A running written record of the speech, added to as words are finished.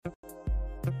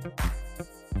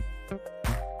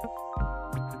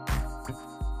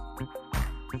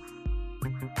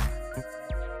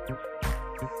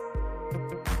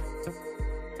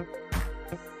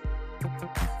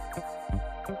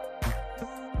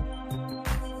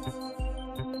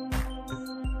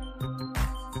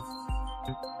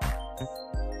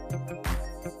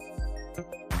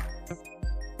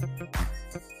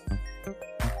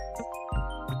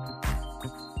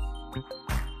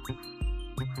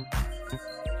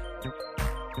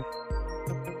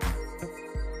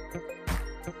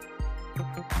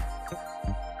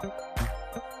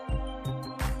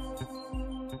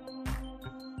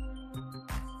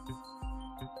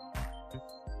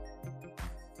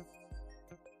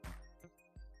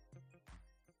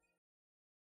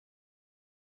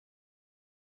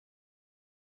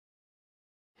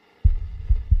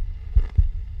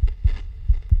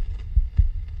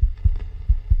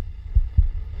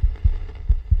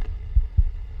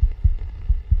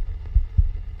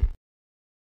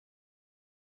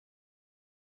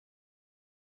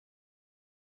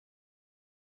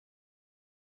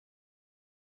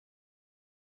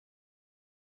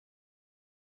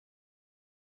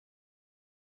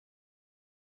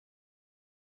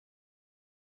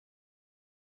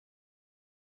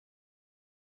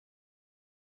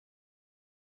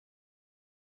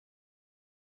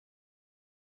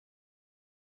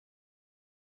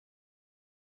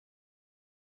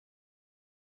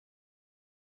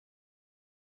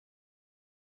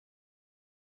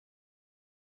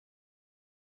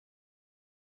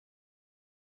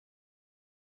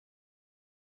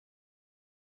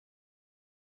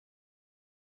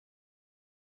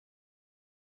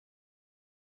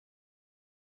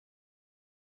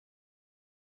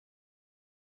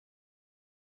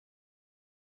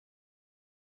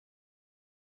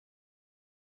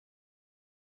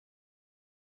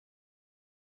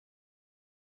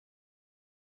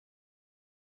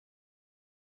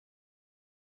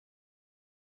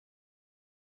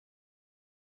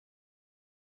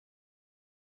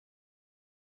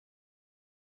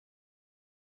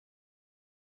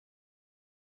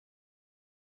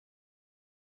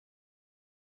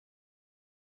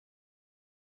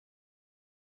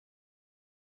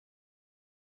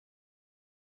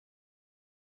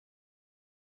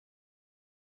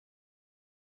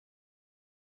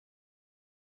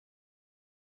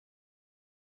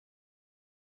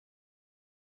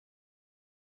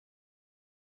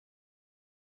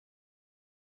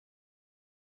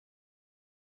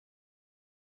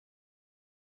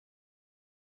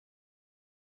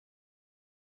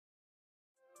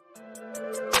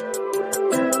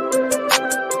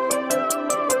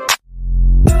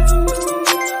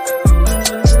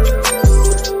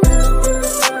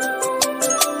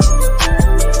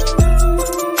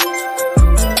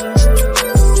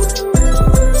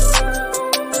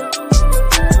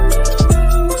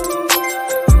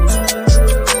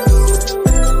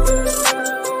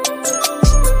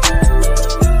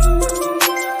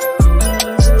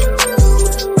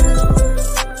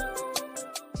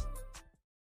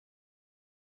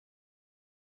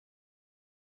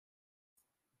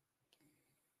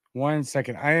1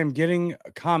 second. I am getting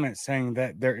a comment saying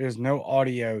that there is no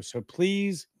audio. So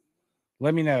please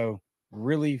let me know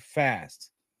really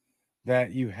fast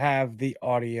that you have the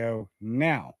audio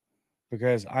now,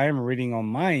 because I am reading on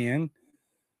my end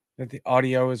that the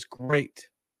audio is great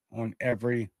on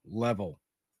every level.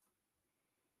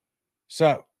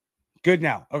 So good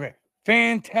now. Okay.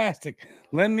 Fantastic.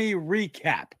 Let me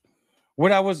recap.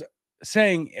 What I was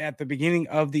saying at the beginning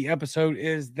of the episode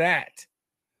is that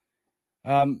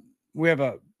we have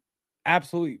a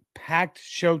absolutely packed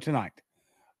show tonight.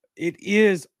 It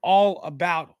is all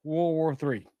about World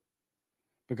War III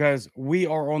because we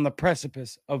are on the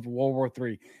precipice of World War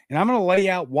III. And I'm going to lay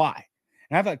out why.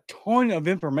 And I have a ton of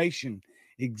information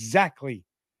exactly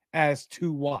as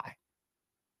to why.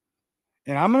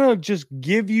 And I'm going to just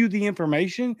give you the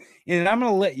information, and I'm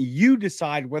going to let you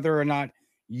decide whether or not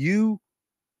you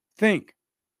think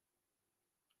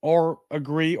or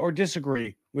agree or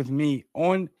disagree with me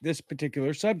on this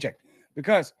particular subject.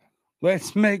 Because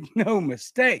let's make no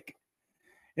mistake,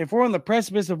 if we're on the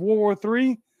precipice of World War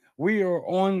III, we are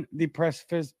on the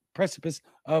precipice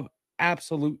of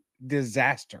absolute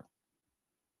disaster.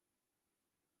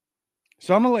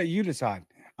 So I'm going to let you decide.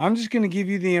 I'm just going to give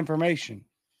you the information,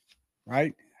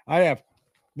 right? I have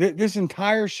this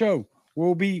entire show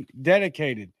will be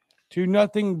dedicated to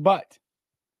nothing but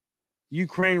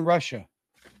Ukraine, Russia,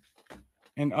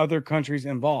 and other countries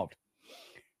involved.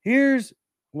 Here's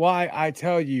why I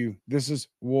tell you this is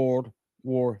World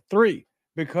War III,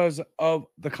 because of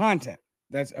the content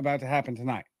that's about to happen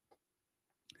tonight.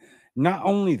 Not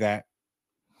only that,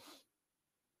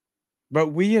 but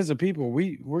we as a people,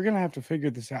 we're gonna have to figure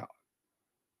this out.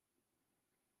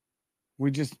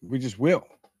 We just will.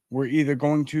 We're either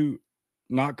going to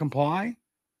not comply.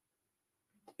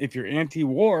 If you're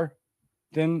anti-war,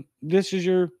 then this is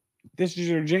your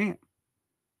jam.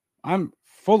 I'm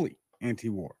fully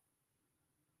anti-war.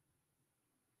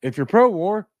 If you're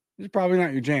pro-war, it's probably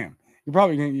not your jam. You're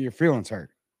probably gonna get your feelings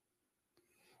hurt.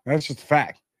 That's just a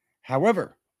fact.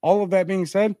 However, all of that being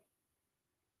said,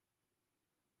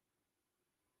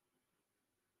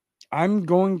 I'm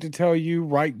going to tell you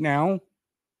right now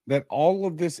that all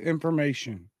of this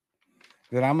information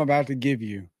that I'm about to give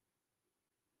you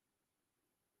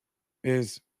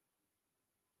is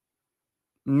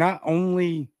not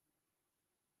only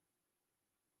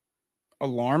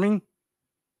alarming,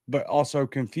 but also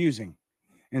confusing.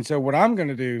 And so, what I'm going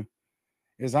to do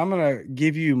is I'm going to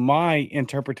give you my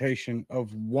interpretation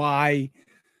of why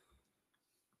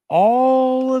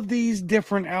all of these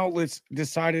different outlets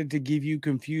decided to give you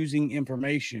confusing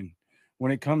information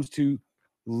when it comes to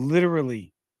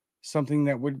literally something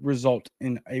that would result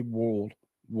in a world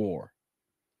war.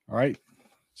 All right.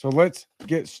 So let's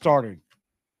get started.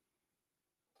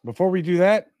 Before we do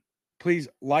that, please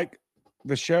like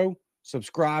the show,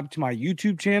 subscribe to my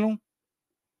YouTube channel,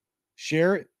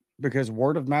 share it, because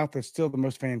word of mouth is still the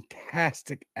most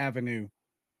fantastic avenue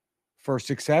for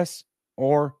success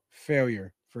or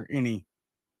failure for any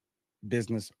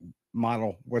business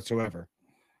model whatsoever.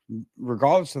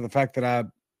 Regardless of the fact that I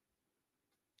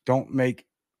don't make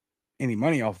any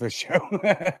money off this show,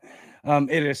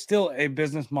 it is still a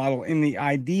business model in the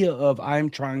idea of I'm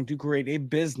trying to create a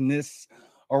business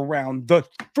around the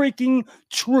freaking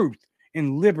truth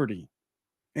and liberty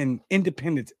and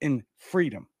independence and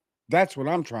freedom. That's what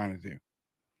I'm trying to do.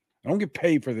 I don't get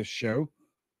paid for this show.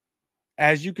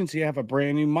 As you can see, I have a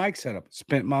brand new mic setup.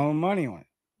 Spent my own money on it.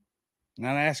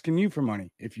 Not asking you for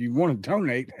money. If you want to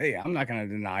donate, hey, I'm not going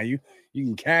to deny you. You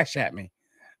can cash at me,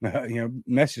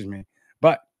 message me.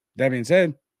 But that being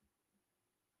said,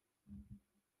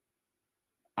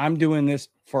 I'm doing this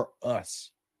for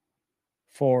us.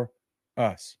 For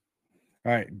us.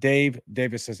 All right. Dave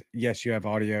Davis says, yes, you have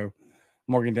audio.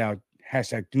 Morgan Dow,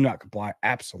 hashtag do not comply.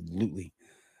 Absolutely.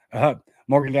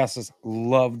 Morgan Dow says,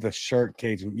 love the shirt,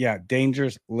 Cajun. Yeah.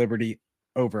 Dangerous liberty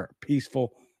over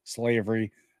peaceful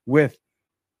slavery with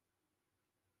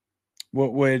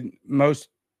what would most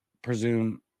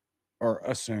presume or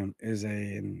assume is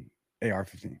an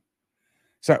AR-15.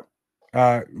 So,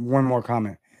 one more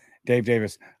comment. Dave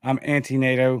Davis, I'm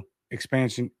anti-NATO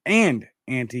expansion and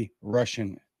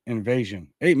anti-Russian invasion.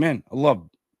 Amen. I love.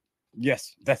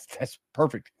 Yes, that's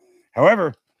perfect.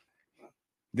 However,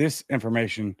 this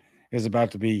information is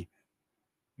about to be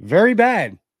very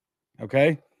bad.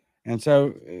 Okay, and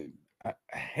so I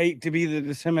hate to be the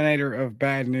disseminator of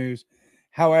bad news.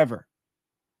 However,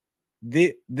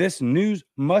 this news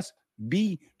must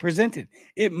be presented.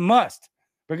 It must,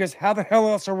 because how the hell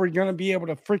else are we going to be able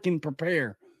to freaking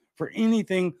prepare for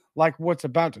anything like what's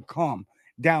about to come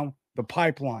down the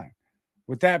pipeline?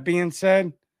 With that being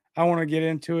said, I want to get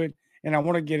into it, and I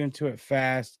want to get into it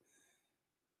fast.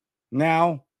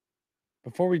 Now,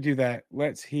 before we do that,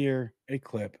 let's hear a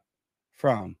clip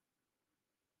from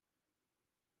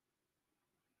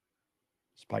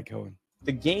Spike Cohen.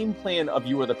 The game plan of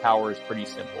You Are the Power is pretty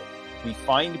simple. We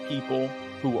find people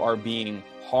who are being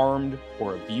harmed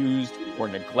or abused or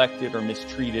neglected or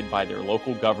mistreated by their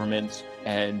local governments.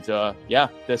 And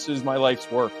this is my life's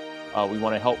work. We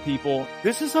want to help people.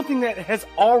 This is something that has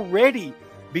already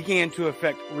began to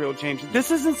affect real change. This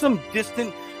isn't some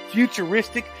distant,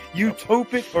 futuristic,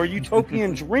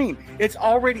 utopian dream. It's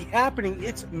already happening.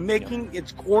 It's making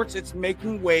its course. It's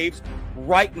making waves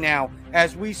right now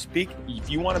as we speak. If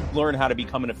you want to learn how to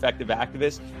become an effective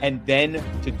activist and then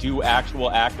to do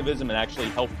actual activism and actually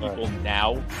help people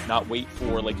now, not wait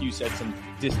for, like you said, some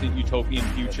distant utopian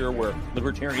future where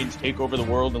libertarians take over the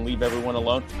world and leave everyone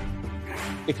alone.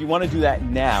 If you want to do that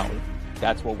now,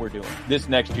 that's what we're doing. This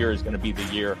next year is going to be the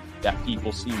year that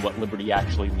people see what liberty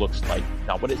actually looks like.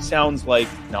 Not what it sounds like,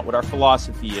 not what our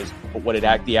philosophy is, but what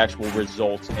the actual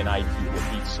results and idea,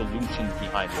 what the solutions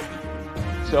behind what we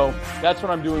do. So that's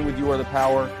what I'm doing with You Are the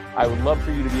Power. I would love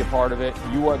for you to be a part of it.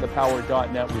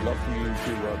 youarethepower.net. We'd love for you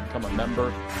to become a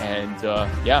member. And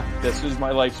this is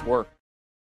my life's work.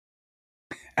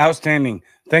 Outstanding.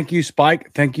 Thank you,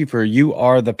 Spike. Thank you for You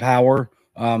Are the Power.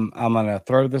 I'm going to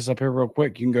throw this up here real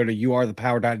quick. You can go to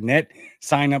youarethepower.net,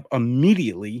 sign up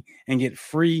immediately, and get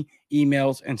free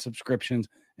emails and subscriptions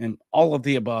and all of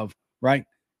the above, right?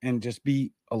 And just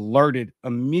be alerted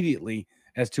immediately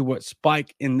as to what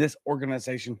Spike in this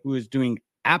organization, who is doing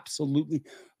absolutely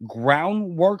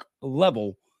groundwork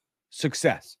level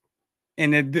success.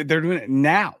 And they're doing it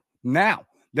now. Now,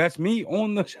 that's me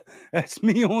on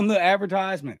the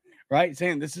advertisement, right?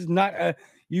 Saying this is not a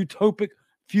utopic,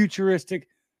 futuristic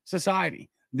society.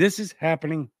 This is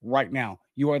happening right now.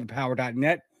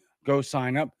 YouAreThePower.net. Go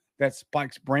sign up. That's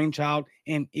Spike's brainchild,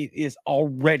 and it is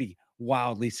already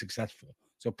wildly successful.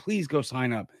 So please go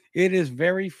sign up. It is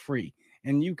very free,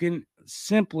 and you can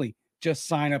simply just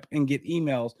sign up and get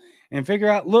emails and figure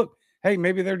out, look, hey,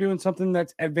 maybe they're doing something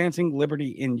that's advancing liberty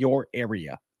in your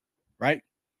area, right?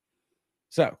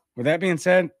 So, with that being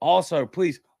said, also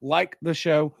please like the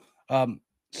show,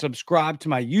 subscribe to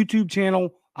my YouTube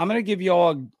channel. I'm going to give you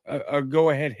all a go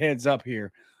ahead heads up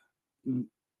here.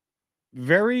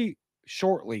 Very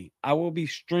shortly, I will be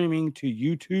streaming to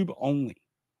YouTube only.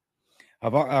 I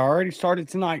already started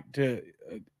tonight to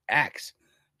X,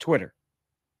 Twitter.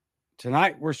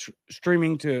 Tonight, we're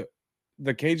streaming to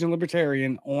the Cajun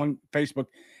Libertarian on Facebook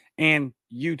and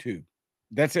YouTube.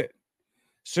 That's it.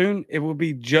 Soon, it will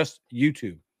be just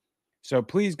YouTube. So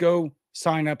please go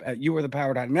sign up at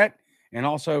youarethepower.net and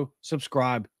also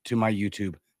subscribe to my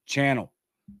YouTube channel,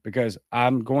 because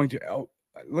I'm going to,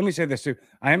 let me say this too.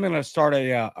 I am going to start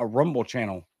a Rumble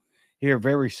channel here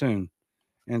very soon.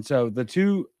 And so the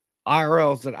two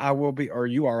URLs that I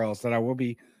will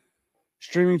be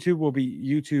streaming to will be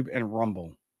YouTube and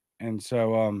Rumble. And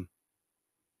so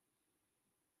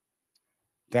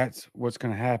that's what's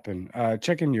going to happen.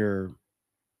 Checking your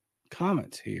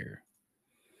comments here.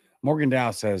 Morgan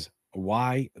Dow says,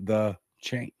 why the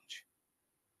change?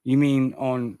 You mean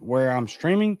on where I'm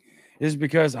streaming? Is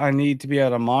because I need to be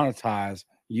able to monetize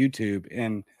YouTube,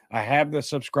 and I have the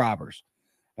subscribers.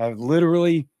 I've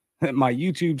literally, my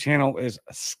YouTube channel is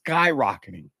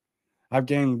skyrocketing. I've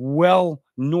gained well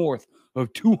north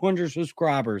of 200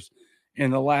 subscribers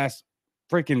in the last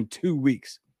freaking 2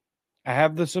 weeks. I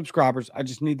have the subscribers. I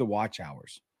just need the watch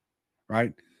hours,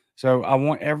 right? So I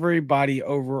want everybody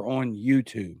over on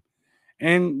YouTube.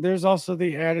 And there's also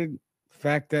the added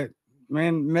fact that,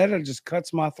 man, Meta just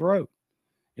cuts my throat.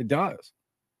 It does.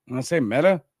 When I say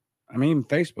Meta, I mean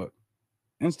Facebook,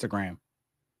 Instagram.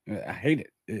 I hate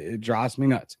it. It drives me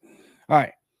nuts. All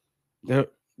right.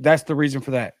 That's the reason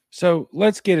for that. So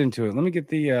let's get into it. Let me get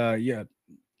the,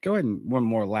 go ahead and one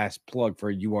more last plug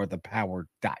for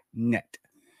youarethepower.net.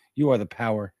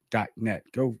 Youarethepower.net.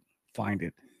 Go find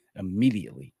it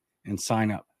immediately and sign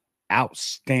up.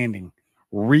 Outstanding,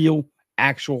 real,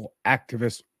 actual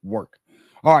activist work.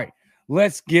 All right,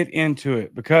 let's get into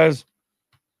it, because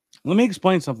let me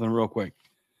explain something real quick.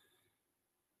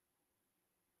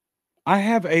 I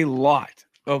have a lot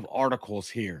of articles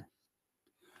here,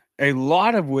 a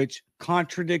lot of which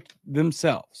contradict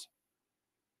themselves,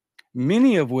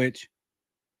 many of which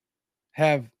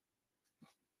have,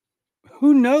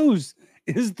 who knows,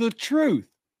 is the truth.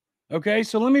 Okay,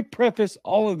 so let me preface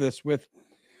all of this with,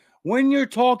 when you're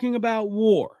talking about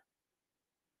war,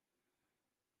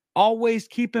 always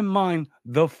keep in mind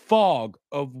the fog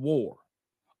of war.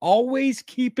 Always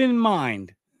keep in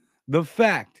mind the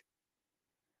fact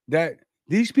that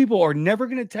these people are never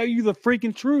going to tell you the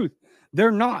freaking truth.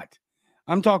 They're not.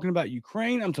 I'm talking about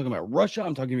Ukraine. I'm talking about Russia.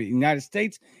 I'm talking about the United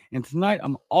States. And tonight,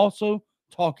 I'm also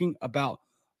talking about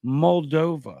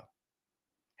Moldova.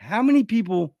 How many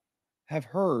people have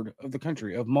heard of the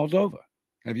country of Moldova?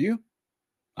 Have you?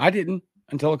 I didn't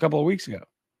until a couple of weeks ago.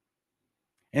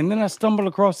 And then I stumbled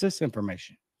across this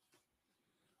information,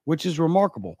 which is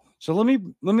remarkable. So let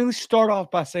me start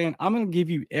off by saying I'm going to give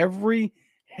you every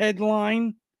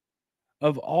headline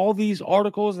of all these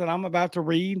articles that I'm about to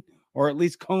read, or at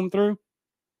least comb through,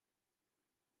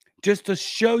 just to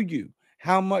show you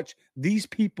how much these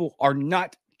people are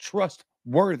not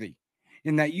trustworthy,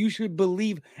 and that you should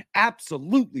believe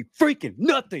absolutely freaking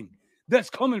nothing that's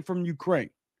coming from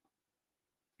Ukraine.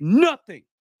 Nothing.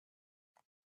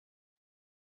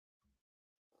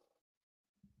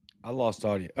 I lost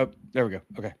audio. Oh, there we go.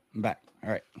 Okay, I'm back. All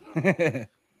right.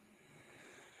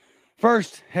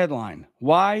 First headline: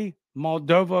 why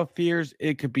Moldova fears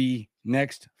it could be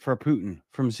next for Putin,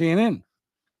 from CNN.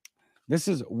 This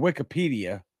is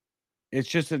Wikipedia. It's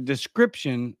just a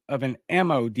description of an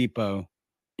ammo depot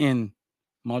in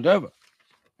Moldova.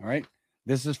 All right.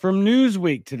 This is from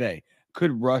Newsweek today.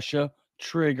 Could Russia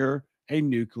trigger a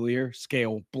nuclear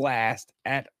scale blast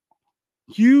at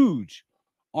huge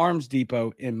arms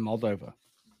depot in Moldova?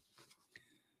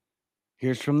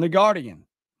 Here's from The Guardian.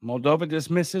 Moldova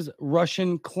dismisses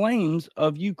Russian claims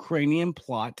of Ukrainian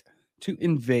plot to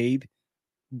invade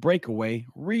breakaway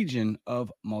region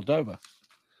of Moldova.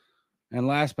 And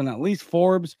last but not least,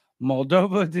 Forbes,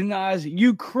 Moldova denies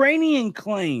Ukrainian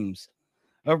claims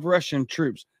of Russian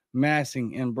troops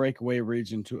massing in breakaway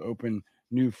region to open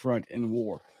new front in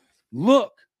war.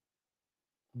 Look,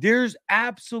 there's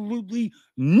absolutely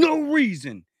no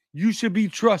reason you should be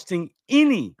trusting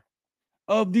any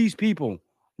of these people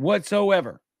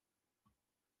whatsoever.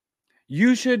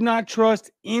 You should not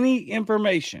trust any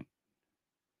information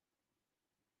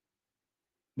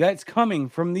that's coming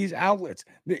from these outlets.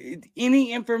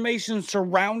 Any information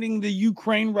surrounding the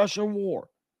Ukraine-Russia war.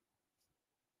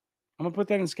 I'm going to put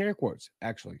that in scare quotes,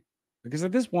 actually, because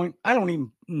at this point, I don't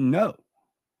even know.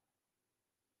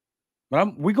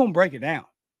 But we're going to break it down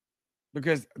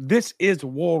because this is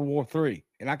World War III,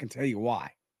 and I can tell you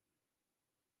why.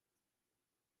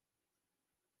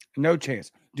 No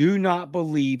chance. Do not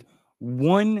believe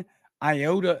one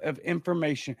iota of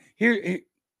information. Here,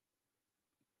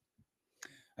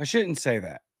 I shouldn't say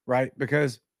that, right?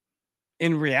 Because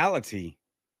in reality,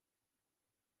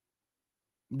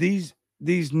 these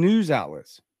news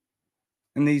outlets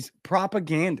and these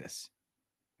propagandists,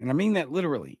 and I mean that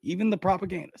literally, even the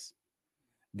propagandists,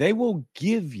 they will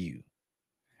give you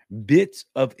bits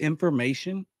of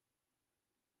information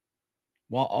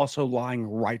while also lying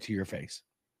right to your face.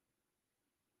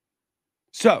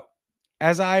 So,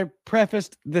 as I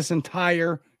prefaced this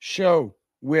entire show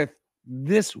with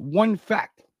this one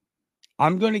fact,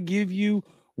 I'm going to give you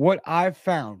what I've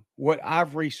found, what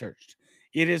I've researched.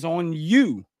 It is on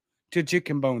you to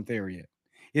chicken bone theory it.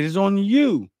 It is on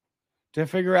you to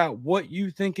figure out what you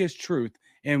think is truth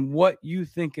and what you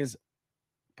think is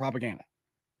propaganda.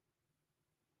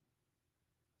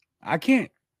 I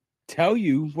can't tell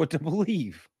you what to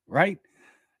believe, right?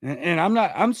 And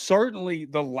I'm certainly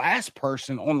the last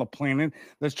person on the planet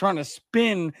that's trying to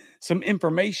spin some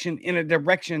information in a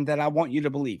direction that I want you to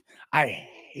believe. I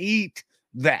hate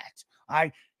that.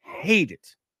 I hate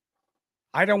it.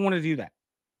 I don't want to do that.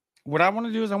 What I want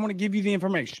to do is I want to give you the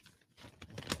information.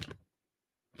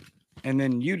 And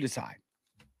then you decide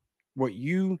what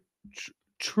you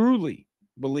truly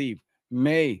believe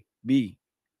may be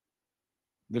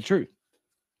the truth.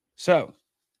 So,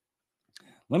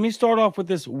 let me start off with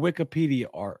this Wikipedia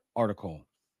article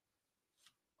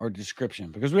or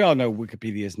description, because we all know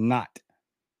Wikipedia is not,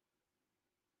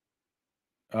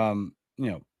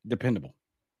 dependable.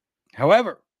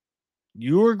 However,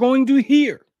 you are going to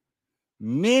hear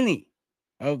much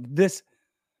of this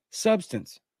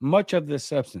substance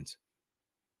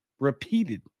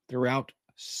repeated throughout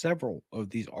several of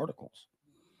these articles.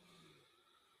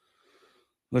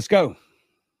 Let's go.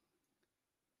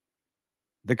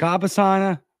 The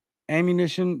Kabasana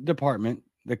Ammunition Department,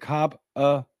 the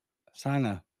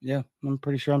Kabasana, yeah, I'm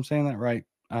pretty sure I'm saying that right.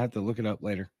 I have to look it up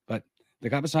later. But the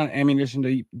Kabasana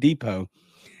Ammunition Depot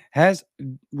has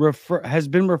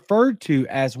been referred to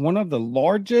as one of the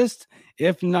largest,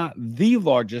 if not the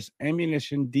largest,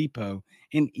 ammunition depot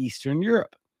in Eastern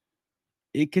Europe.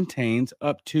 It contains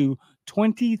up to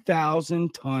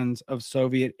 20,000 tons of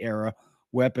Soviet-era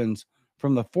weapons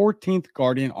from the 14th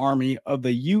Guardian Army of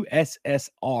the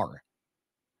USSR,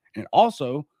 and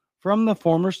also from the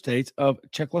former states of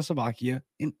Czechoslovakia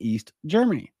and East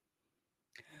Germany.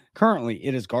 Currently,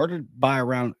 it is guarded by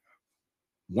around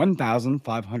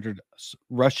 1,500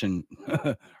 Russian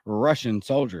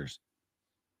soldiers.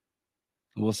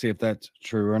 We'll see if that's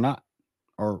true or not,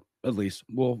 or at least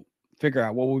we'll figure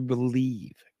out what we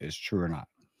believe is true or not.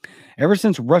 Ever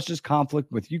since Russia's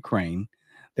conflict with Ukraine,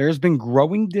 there has been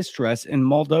growing distress in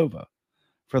Moldova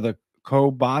for the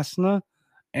Kobasna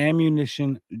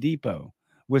Ammunition Depot,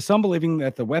 with some believing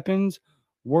that the weapons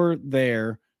were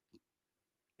there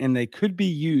and they could be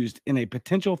used in a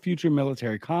potential future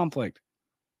military conflict.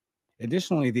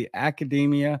 Additionally, the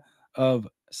Academia of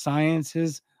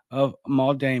Sciences of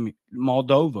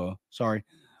Moldova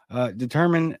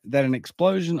determined that an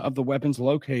explosion of the weapons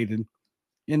located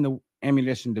in the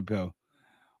ammunition depot,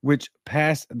 which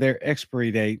passed their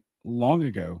expiry date long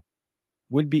ago,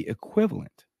 would be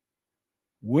equivalent.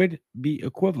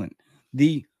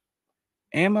 The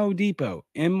ammo depot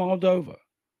in Moldova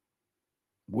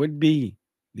would be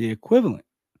the equivalent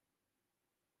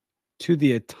to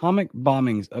the atomic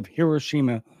bombings of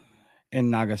Hiroshima and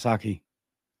Nagasaki.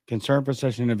 Concern for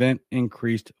such an event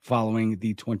increased following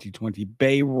the 2020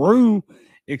 Beirut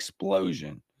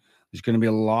explosion. There's going to be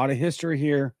a lot of history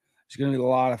here. There's going to be a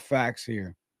lot of facts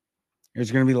here. There's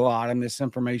going to be a lot of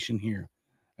misinformation here.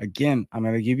 Again, I'm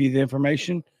going to give you the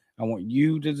information. I want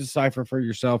you to decipher for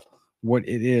yourself what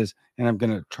it is. And I'm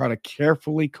going to try to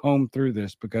carefully comb through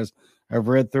this because I've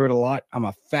read through it a lot. I'm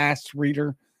a fast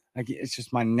reader. It's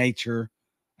just my nature.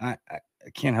 I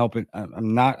can't help it.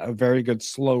 I'm not a very good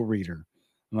slow reader.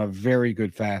 I'm a very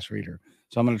good fast reader.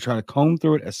 So I'm going to try to comb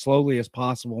through it as slowly as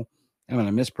possible. I'm going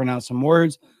to mispronounce some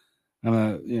words. I'm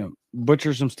going to,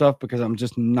 butcher some stuff because I'm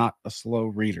just not a slow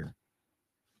reader.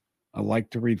 I like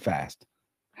to read fast.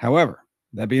 However,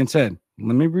 that being said,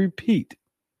 let me repeat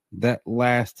that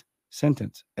last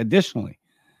sentence. Additionally,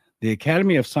 the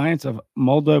Academy of Science of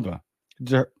Moldova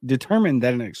determined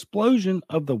that an explosion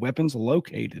of the weapons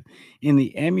located in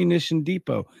the ammunition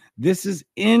depot, this is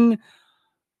in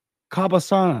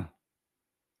Kabasana,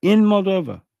 in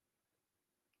Moldova,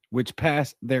 which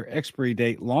passed their expiry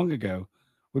date long ago,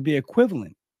 would be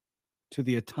equivalent to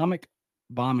the atomic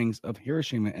bombings of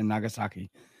Hiroshima and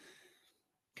Nagasaki.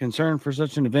 Concern for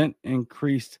such an event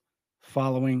increased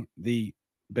following the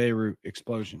Beirut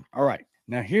explosion. All right.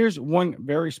 Now, here's one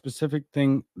very specific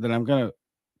thing that I'm going to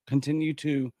continue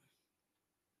to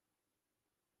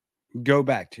go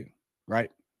back to, right?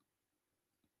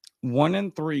 1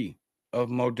 in 3 of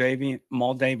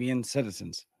Moldavian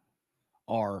citizens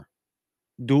are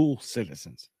dual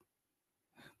citizens.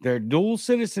 Their dual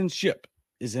citizenship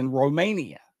is in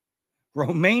Romania.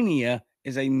 Romania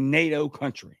is a NATO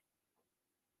country.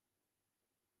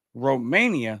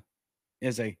 Romania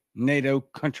is a NATO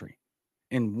country.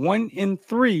 And 1 in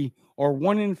 3 or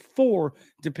 1 in 4,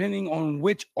 depending on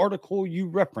which article you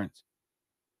reference,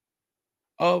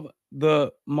 of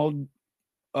the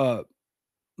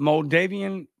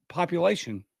Moldavian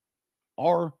population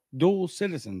are dual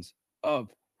citizens of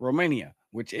Romania,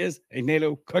 which is a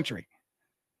NATO country.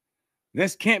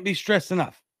 This can't be stressed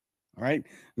enough. All right.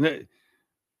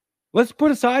 Let's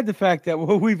put aside the fact that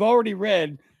what we've already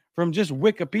read from just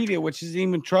Wikipedia, which isn't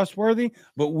even trustworthy,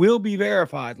 but will be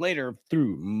verified later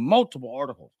through multiple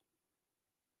articles.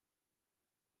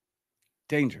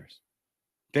 Dangerous.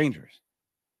 Dangerous.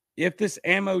 If this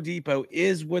ammo depot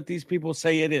is what these people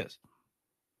say it is,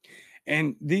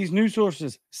 and these news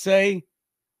sources say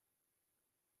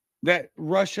that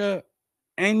Russia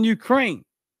and Ukraine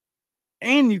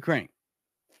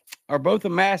are both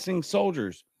amassing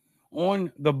soldiers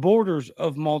on the borders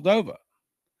of Moldova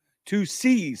to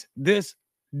seize this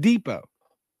depot,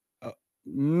 a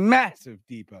massive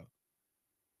depot.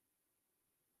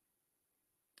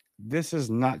 This is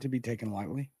not to be taken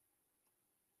lightly.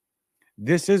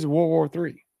 This is World War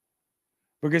III.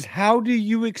 Because how do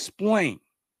you explain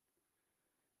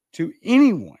to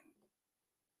anyone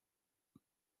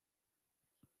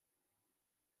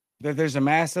that there's a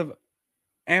massive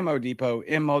ammo depot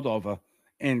in Moldova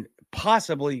and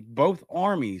possibly both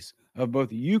armies of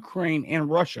both Ukraine and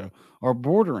Russia are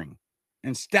bordering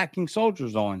and stacking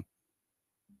soldiers on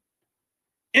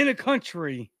in a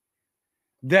country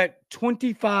that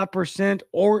 25%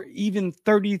 or even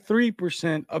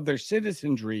 33% of their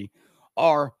citizenry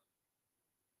are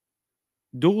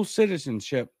dual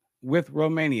citizenship with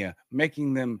Romania,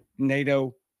 making them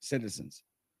NATO citizens?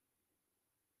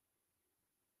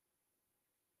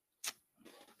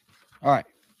 All right.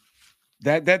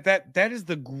 That is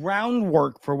the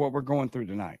groundwork for what we're going through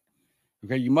tonight.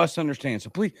 Okay, you must understand.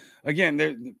 So please,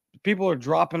 again, people are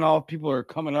dropping off, people are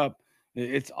coming up.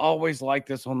 It's always like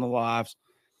this on the lives.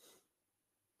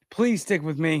 Please stick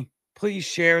with me. Please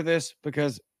share this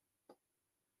because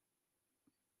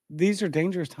these are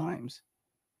dangerous times.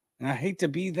 And I hate to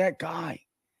be that guy,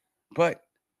 but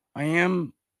I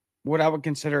am what I would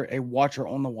consider a watcher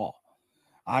on the wall.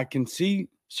 I can see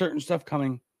certain stuff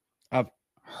coming. I've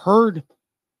heard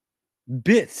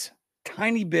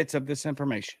tiny bits of this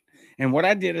information. And what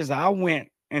I did is I went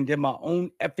and did my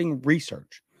own effing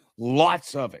research,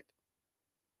 lots of it.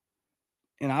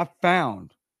 And I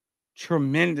found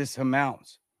tremendous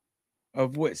amounts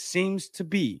of what seems to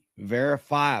be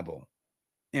verifiable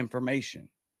information.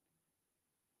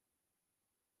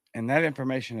 And that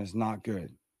information is not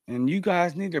good. And you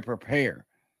guys need to prepare.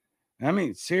 I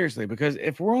mean, seriously, because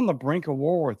if we're on the brink of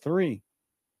World War III,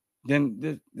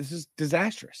 then this is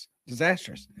disastrous.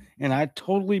 And I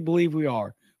totally believe we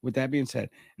are, with that being said.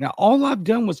 Now, all I've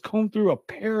done was comb through a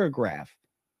paragraph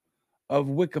of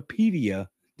Wikipedia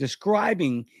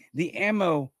describing the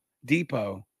ammo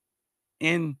depot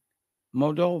in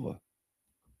Moldova.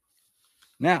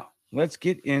 Now, let's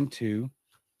get into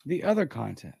the other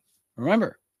content.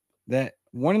 Remember that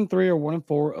 1 in 3 or 1 in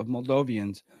 4 of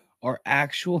Moldovians are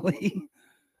actually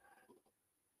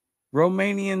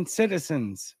Romanian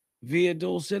citizens via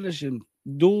dual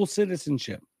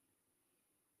citizenship.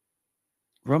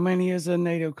 Romania is a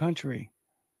NATO country.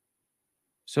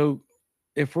 So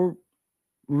if we're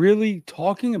really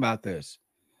talking about this,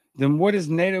 then what is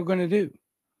NATO going to do?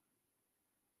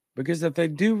 Because if they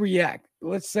do react,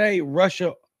 let's say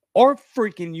Russia or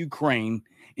freaking Ukraine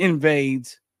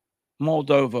invades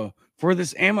Moldova for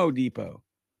this ammo depot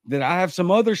that I have some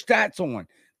other stats on.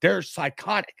 They're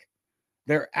psychotic.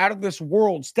 They're out of this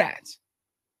world stats.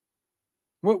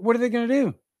 What are they going to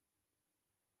do?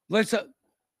 Let's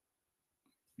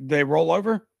they roll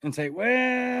over and say,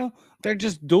 well, they're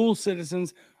just dual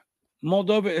citizens.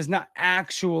 Moldova is not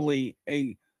actually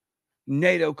a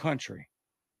NATO country.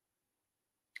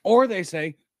 Or they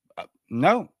say,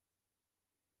 no,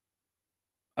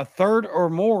 a third or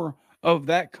more of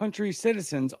that country's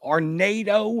citizens are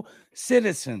NATO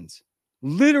citizens.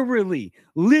 Literally,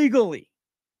 legally,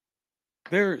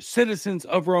 they're citizens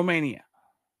of Romania.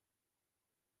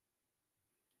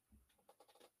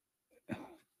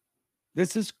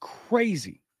 This is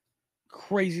crazy,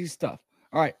 crazy stuff.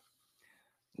 All right,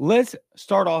 let's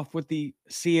start off with the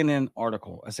CNN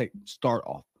article. I say start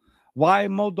off. Why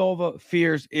Moldova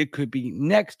fears it could be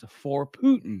next for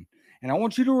Putin. And I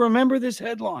want you to remember this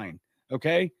headline,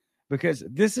 okay? Because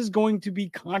this is going to be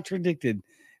contradicted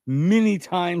many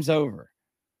times over,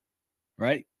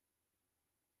 right?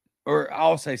 Or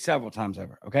I'll say several times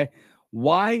over, okay?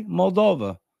 Why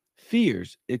Moldova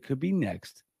fears it could be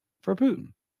next for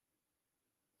Putin.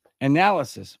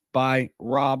 Analysis by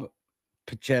Rob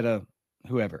Pachetta,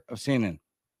 whoever, of CNN.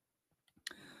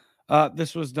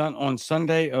 This was done on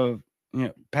Sunday of,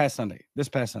 this past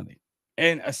Sunday.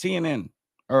 And a CNN,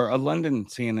 or a London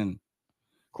CNN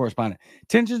correspondent.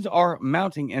 Tensions are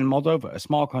mounting in Moldova, a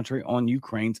small country on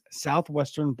Ukraine's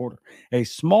southwestern border. A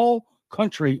small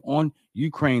country on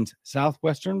Ukraine's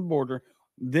southwestern border,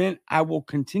 then I will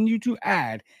continue to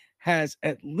add, has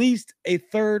at least a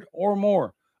third or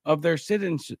more of their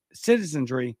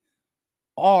citizenry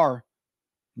are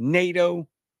NATO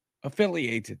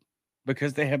affiliated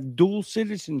because they have dual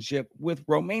citizenship with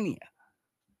Romania,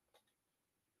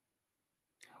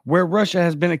 where Russia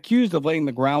has been accused of laying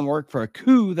the groundwork for a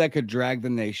coup that could drag the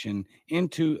nation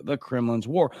into the Kremlin's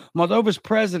war. Moldova's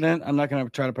president, I'm not going to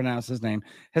try to pronounce his name,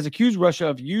 has accused Russia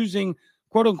of using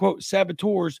quote-unquote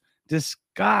saboteurs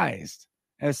disguised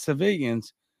as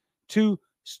civilians to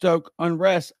stoke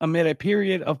unrest amid a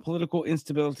period of political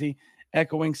instability,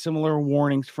 echoing similar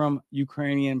warnings from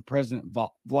Ukrainian President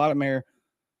Vladimir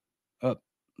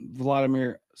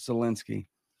Zelensky.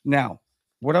 Now,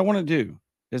 what I want to do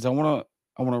is I want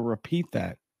to repeat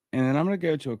that, and then I'm going to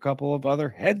go to a couple of other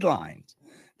headlines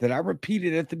that I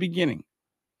repeated at the beginning,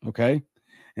 okay?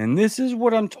 And this is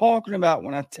what I'm talking about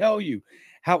when I tell you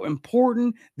how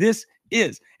important this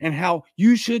is and how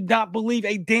you should not believe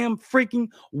a damn freaking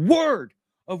word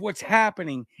of what's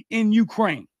happening in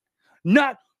Ukraine.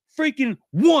 Not freaking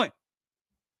one.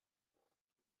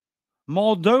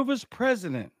 Moldova's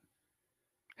president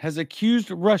has accused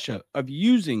Russia of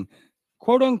using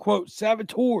quote-unquote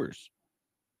saboteurs.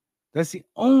 That's the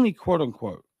only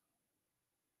quote-unquote.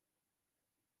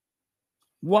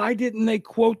 Why didn't they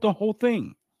quote the whole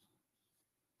thing?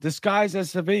 Disguised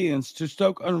as civilians to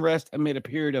stoke unrest amid a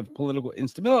period of political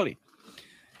instability.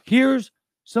 Here's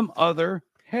some other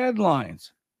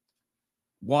headlines.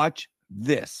 Watch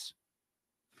this.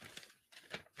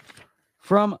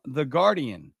 From The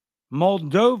Guardian,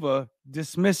 Moldova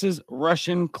dismisses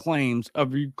Russian claims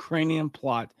of Ukrainian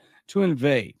plot to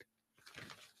invade.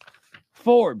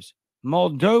 Forbes,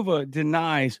 Moldova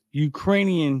denies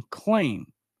Ukrainian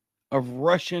claim of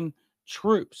Russian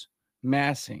troops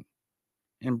massing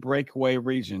in breakaway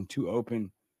region to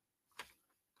open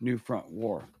new front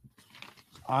war.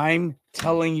 I'm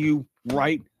telling you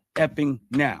right effing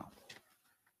now.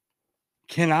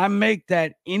 Can I make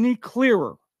that any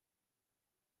clearer?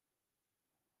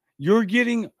 You're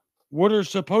getting what are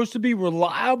supposed to be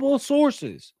reliable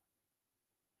sources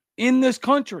in this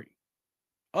country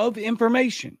of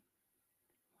information,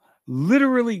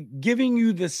 literally giving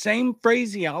you the same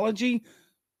phraseology,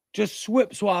 just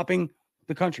swapping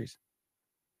the countries.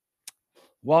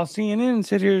 While CNN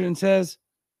sits here and says,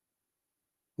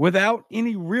 without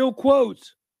any real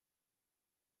quotes,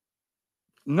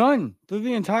 none through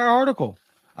the entire article.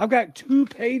 I've got 2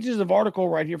 pages of article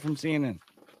right here from CNN.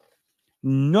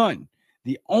 None.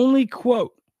 The only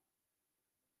quote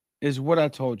is what I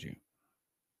told you.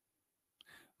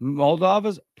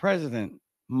 Moldova's president,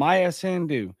 Maya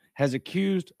Sandu, has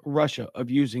accused Russia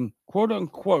of using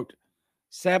quote-unquote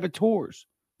saboteurs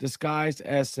disguised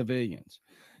as civilians.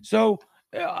 So,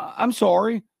 I'm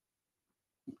sorry.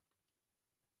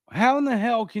 How in the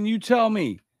hell can you tell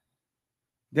me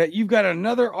that you've got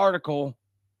another article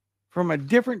from a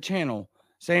different channel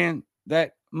saying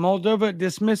that Moldova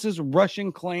dismisses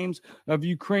Russian claims of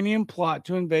Ukrainian plot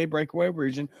to invade breakaway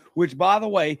region, which, by the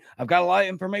way, I've got a lot of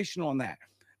information on that.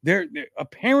 They're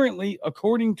apparently,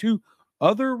 according to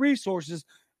other resources,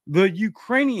 the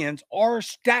Ukrainians are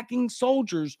stacking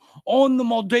soldiers on the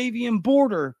Moldavian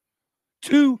border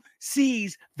to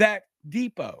seize that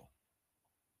depot.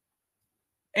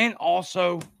 And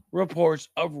also reports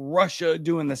of Russia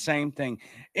doing the same thing.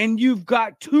 And you've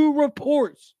got two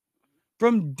reports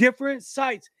from different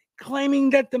sites claiming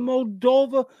that the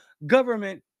Moldova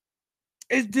government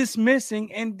is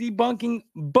dismissing and debunking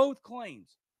both claims.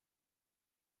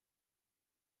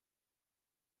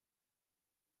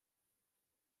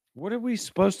 What are we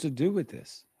supposed to do with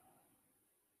this?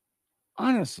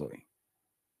 Honestly,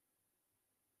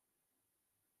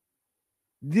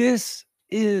 this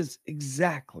is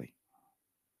exactly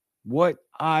what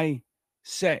I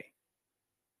say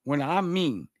when I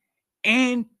mean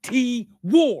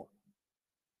anti-war.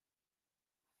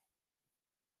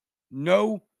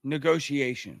 No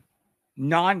negotiation,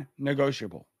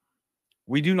 non-negotiable.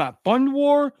 We do not fund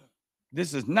war.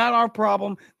 This is not our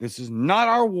problem. This is not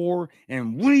our war.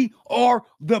 And we are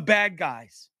the bad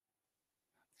guys.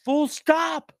 Full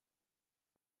stop.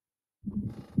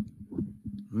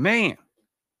 Man.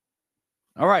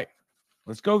 All right.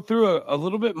 Let's go through a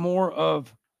little bit more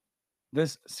of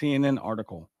this CNN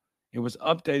article. It was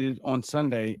updated on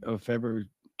Sunday of February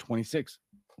 26th,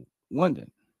 London.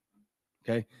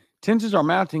 Okay. Tensions are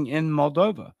mounting in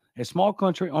Moldova, a small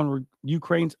country on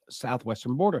Ukraine's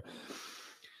southwestern border,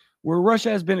 where Russia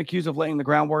has been accused of laying the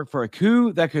groundwork for a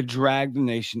coup that could drag the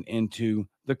nation into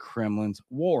the Kremlin's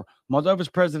war. Moldova's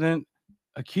president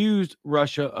accused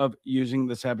Russia of using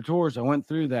the saboteurs. I went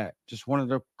through that. Just wanted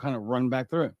to kind of run back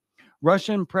through it.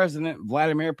 Russian President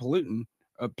Vladimir Putin,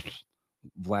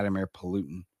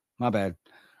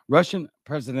 Russian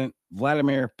President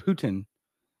Vladimir Putin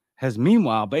has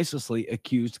meanwhile baselessly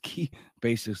accused Kyiv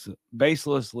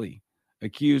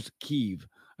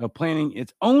of planning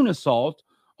its own assault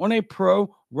on a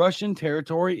pro-Russian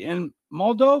territory in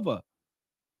Moldova.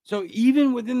 So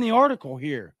even within the article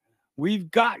here, we've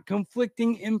got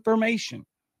conflicting information.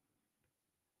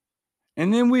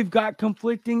 And then we've got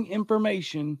conflicting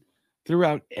information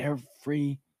throughout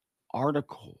every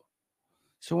article.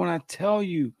 So when I tell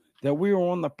you that we are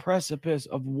on the precipice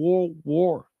of world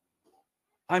war,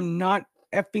 I'm not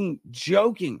effing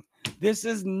joking. This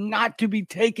is not to be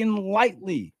taken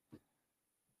lightly.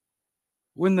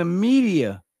 When the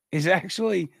media is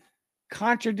actually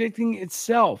contradicting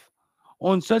itself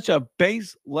on such a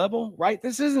base level, right?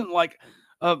 This isn't like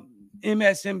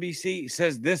MSNBC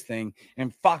says this thing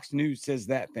and Fox News says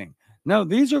that thing. No,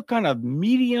 these are kind of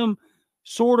medium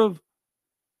sort of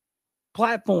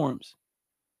platforms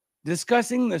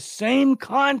discussing the same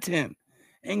content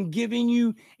and giving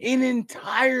you an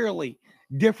entirely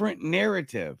different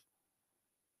narrative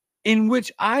in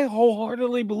which I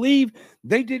wholeheartedly believe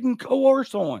they didn't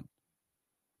coerce on.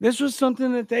 This was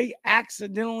something that they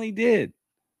accidentally did.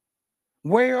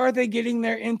 Where are they getting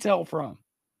their intel from?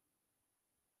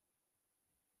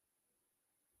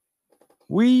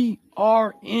 We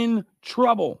are in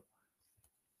trouble.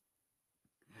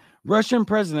 Russian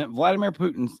President Vladimir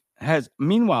Putin has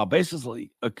meanwhile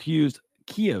basically accused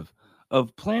Kyiv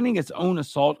of planning its own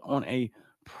assault on a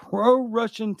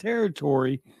pro-Russian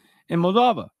territory in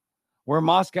Moldova, where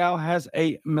Moscow has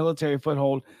a military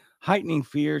foothold, heightening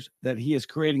fears that he is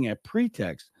creating a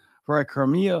pretext for a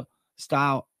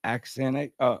Crimea-style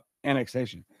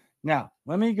annexation. Now,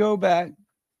 let me go back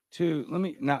to, let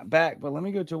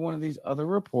me go to one of these other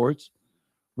reports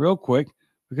real quick,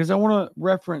 because I want to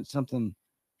reference something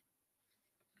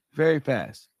very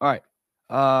fast. All right,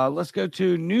 let's go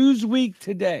to Newsweek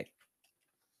today.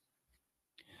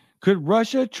 Could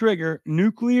Russia trigger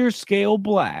nuclear scale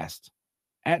blast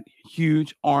at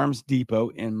huge arms depot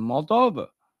in Moldova?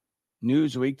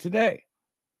 Newsweek today.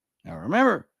 Now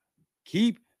remember,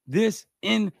 keep this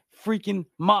in freaking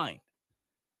mind,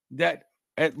 that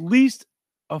at least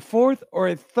a fourth or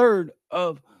a third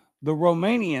of the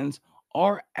Romanians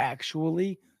are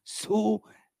actually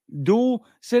dual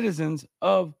citizens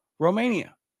of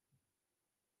Romania.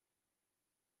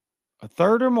 A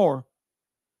third or more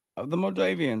of the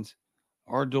Moldavians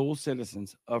are dual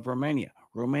citizens of Romania.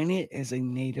 Romania is a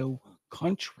NATO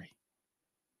country.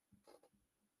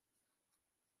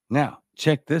 Now,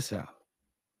 check this out.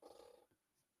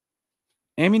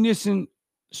 Ammunition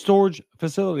storage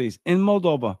facilities in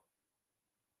Moldova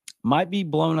might be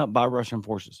blown up by Russian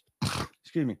forces.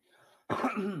 Excuse me.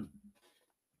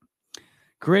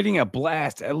 Creating a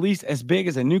blast at least as big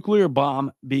as a nuclear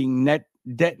bomb being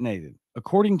detonated,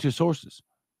 according to sources.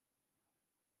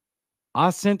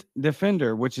 OSINT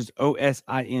Defender, which is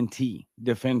OSINT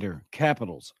Defender,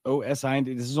 capitals, OSINT.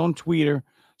 This is on Twitter.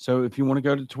 So if you want to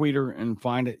go to Twitter and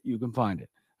find it, you can find it.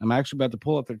 I'm actually about to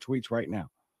pull up their tweets right now.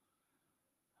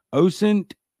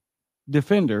 OSINT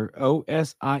Defender,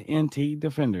 OSINT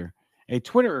Defender, a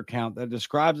Twitter account that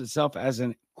describes itself as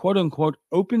an quote-unquote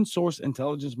open source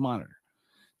intelligence monitor,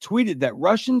 tweeted that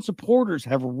Russian supporters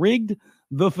have rigged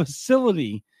the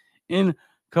facility in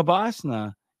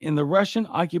Kabasna in the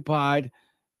Russian-occupied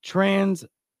Transnistria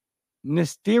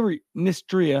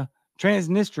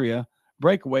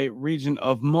breakaway region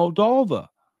of Moldova.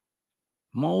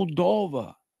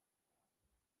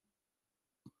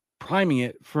 Priming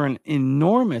it for an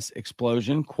enormous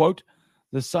explosion, quote,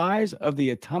 the size of the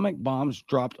atomic bombs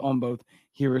dropped on both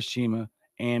Hiroshima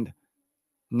and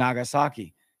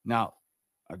Nagasaki. Now,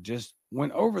 I just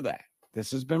went over that.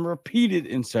 This has been repeated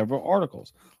in several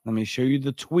articles. Let me show you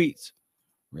the tweets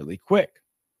really quick.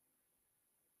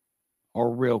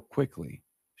 Or real quickly,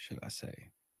 should I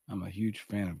say. I'm a huge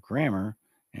fan of grammar,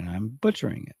 and I'm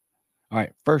butchering it. All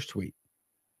right, first tweet.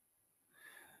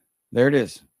 There it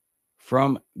is.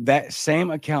 From that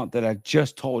same account that I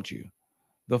just told you.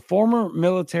 The former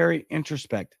military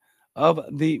introspect of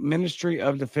the Ministry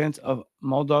of Defense of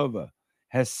Moldova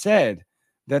has said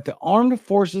that the armed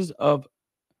forces of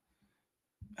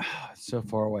so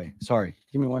far away. Sorry,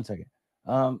 give me 1 second.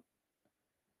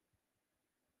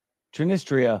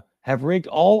 Transnistria have rigged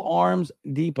all arms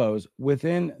depots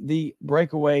within the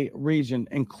breakaway region,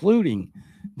 including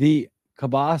the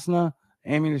Kabasna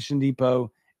ammunition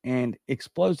depot and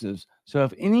explosives. So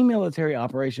if any military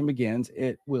operation begins,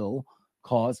 it will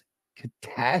cause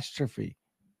catastrophe.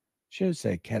 Should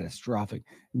say catastrophic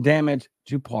damage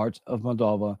to parts of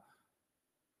Moldova,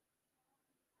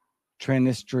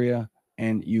 Transnistria,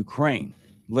 and Ukraine.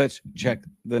 Let's check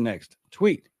the next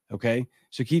tweet. Okay.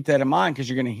 So keep that in mind because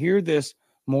you're going to hear this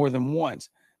more than once.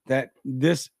 That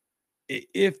this,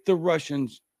 if the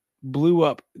Russians blew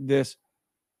up this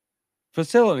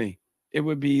facility, it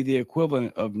would be the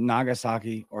equivalent of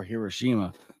Nagasaki or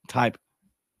Hiroshima type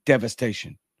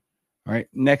devastation. All right.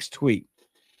 Next tweet.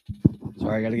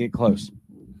 Sorry, I got to get close.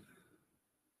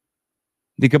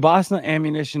 The Kabasna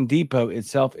ammunition depot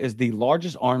itself is the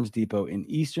largest arms depot in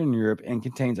Eastern Europe and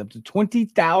contains up to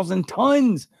 20,000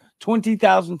 tons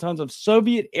of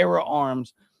Soviet-era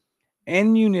arms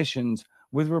and munitions,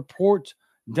 with reports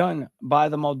done by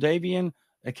the Moldavian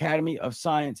Academy of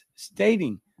Science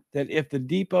stating that if the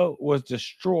depot was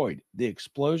destroyed, the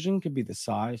explosion could be the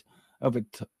size of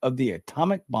the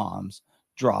atomic bombs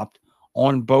dropped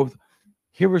on both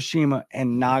Hiroshima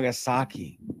and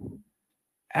Nagasaki.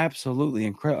 Absolutely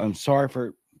incredible. I'm sorry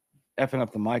for effing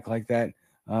up the mic like that,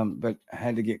 but I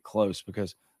had to get close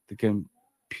because the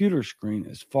computer screen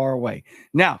is far away.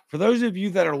 Now, for those of you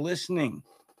that are listening,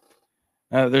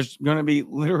 there's going to be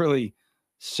literally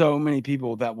so many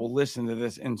people that will listen to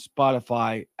this in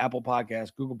Spotify, Apple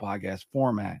Podcasts, Google Podcasts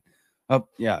format. Oh,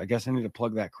 yeah, I guess I need to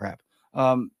plug that crap.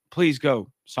 Please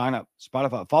go sign up.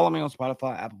 Spotify. Follow me on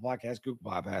Spotify, Apple Podcasts, Google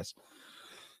Podcasts,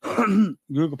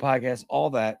 Google Podcasts, all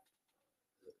that.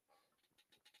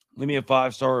 Leave me a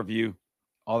 5-star review,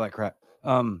 all that crap.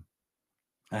 I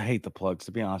hate the plugs,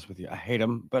 to be honest with you. I hate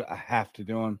them, but I have to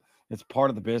do them. It's part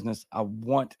of the business. I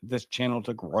want this channel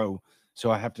to grow,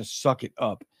 so I have to suck it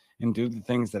up and do the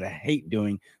things that I hate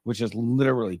doing, which is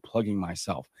literally plugging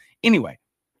myself. Anyway,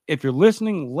 if you're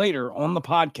listening later on the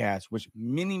podcast, which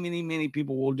many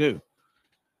people will do,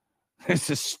 it's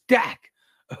a stack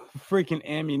of freaking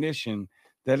ammunition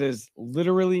that is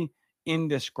literally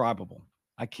indescribable.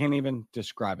 I can't even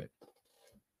describe it.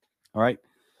 All right.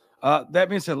 That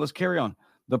being said, let's carry on.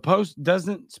 The Post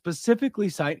doesn't specifically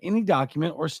cite any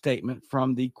document or statement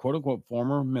from the quote-unquote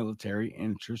former military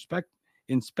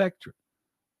inspectorate.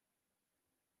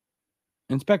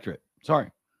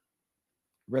 Sorry.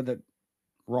 Read that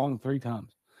wrong 3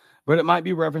 times. But it might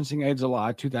be referencing a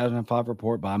July 2005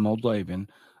 report by Moldavian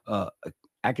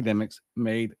academics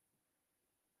made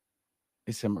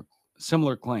a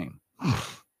similar claim,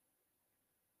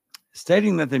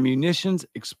 stating that the munitions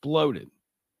exploded.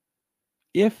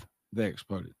 If they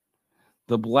exploded,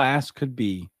 the blast could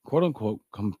be, quote-unquote,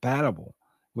 compatible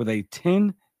with a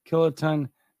 10-kiloton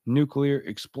nuclear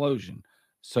explosion,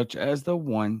 such as the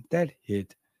one that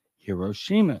hit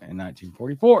Hiroshima in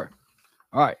 1944.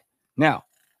 All right. Now,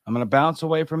 I'm going to bounce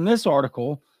away from this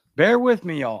article. Bear with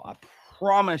me, y'all. I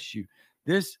promise you,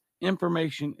 this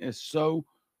information is so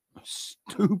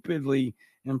stupidly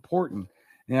important.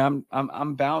 And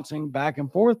I'm bouncing back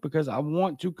and forth because I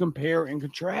want to compare and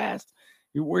contrast.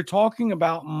 We're talking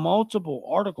about multiple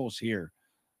articles here,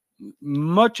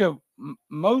 most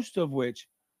of which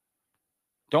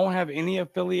don't have any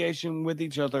affiliation with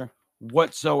each other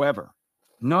whatsoever.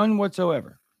 None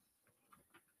whatsoever.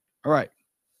 All right.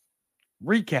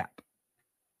 Recap.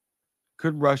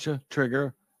 Could Russia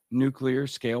trigger nuclear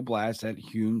scale blast at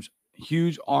huge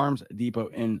arms depot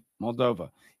in Moldova?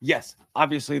 Yes,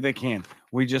 obviously they can.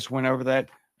 We just went over that.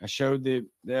 I showed the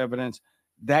evidence.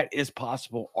 That is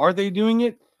possible. Are they doing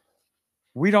it?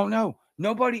 We don't know.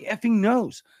 Nobody effing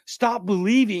knows. Stop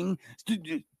believing.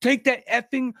 Take that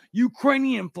effing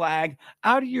Ukrainian flag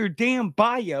out of your damn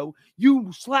bio,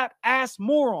 you slap ass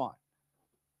moron.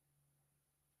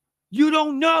 You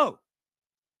don't know.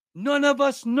 None of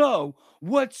us know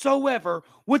whatsoever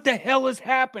what the hell is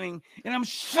happening, and I'm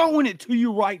showing it to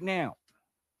you right now.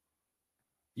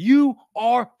 You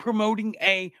are promoting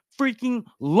a freaking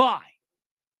lie.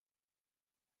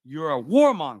 You're a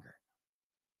warmonger.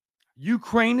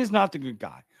 Ukraine is not the good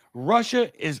guy.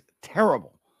 Russia is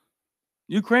terrible.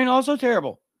 Ukraine also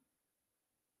terrible.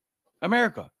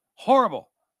 America, horrible.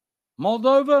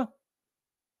 Moldova,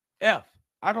 F.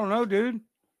 I don't know, dude.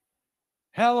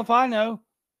 Hell if I know.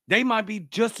 They might be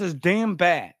just as damn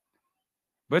bad.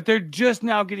 But they're just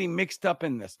now getting mixed up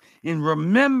in this. And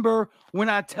remember when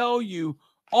I tell you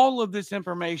all of this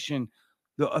information,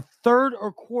 a third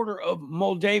or quarter of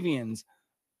Moldavians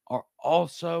are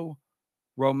also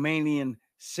Romanian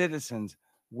citizens,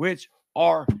 which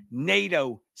are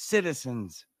NATO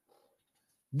citizens.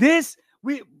 This,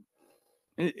 I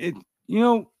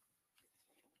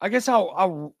guess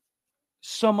I'll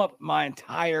sum up my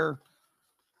entire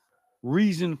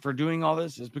reason for doing all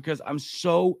this is because I'm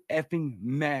so effing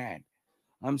mad.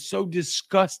 I'm so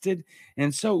disgusted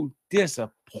and so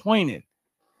disappointed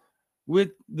with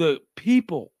the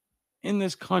people in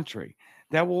this country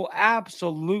that will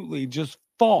absolutely just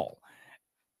fall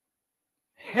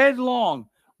headlong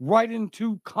right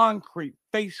into concrete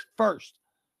face first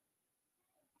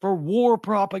for war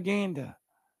propaganda.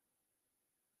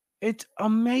 It's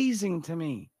amazing to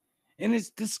me. And it's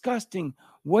disgusting.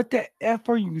 What the F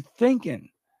are you thinking?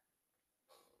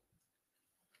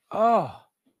 Oh.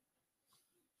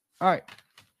 All right.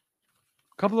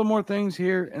 A couple of more things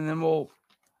here, and then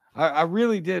I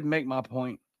really did make my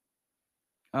point.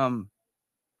 But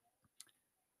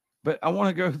I want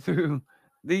to go through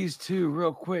these two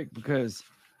real quick because,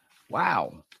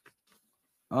 wow.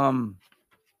 Let's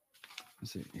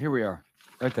see. Here we are.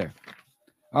 Right there.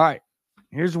 All right.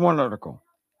 Here's one article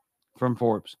from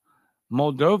Forbes.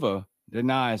 Moldova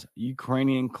denies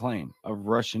Ukrainian claim of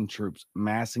Russian troops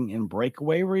massing in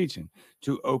breakaway region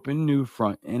to open new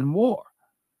front in war.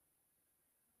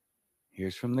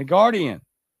 Here's from The Guardian.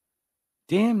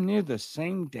 Damn near the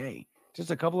same day,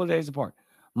 just a couple of days apart.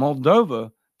 Moldova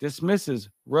dismisses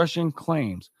Russian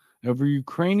claims of a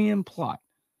Ukrainian plot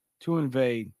to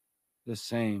invade the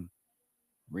same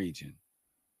region.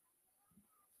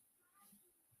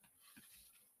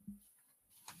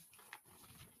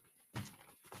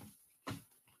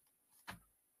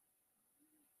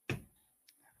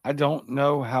 I don't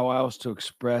know how else to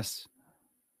express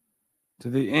to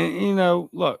the, and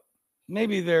look,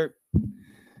 maybe they're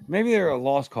a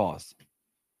lost cause.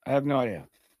 I have no idea.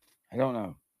 I don't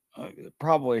know.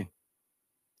 Probably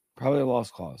a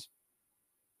lost cause.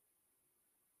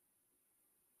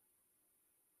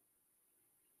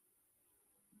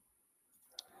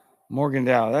 Morgan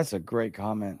Dow, that's a great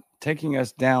comment. Taking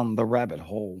us down the rabbit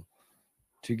hole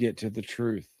to get to the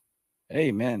truth.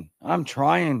 Amen. I'm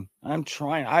trying.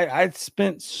 I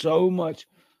spent so much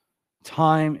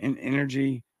time and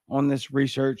energy on this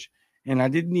research, and I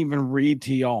didn't even read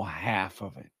to y'all half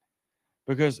of it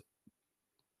because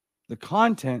the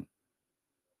content,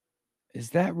 is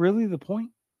that really the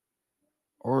point?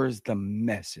 Or is the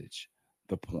message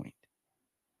the point?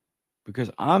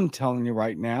 Because I'm telling you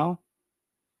right now,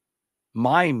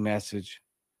 my message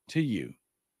to you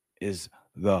is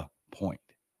the point.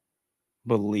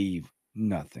 Believe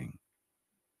nothing.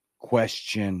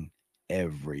 Question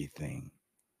everything.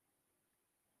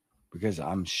 Because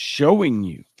I'm showing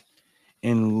you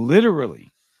in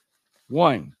literally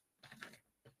 1,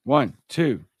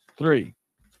 2, 3,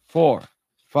 4,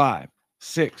 5,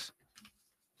 6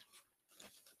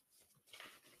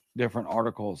 different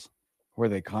articles where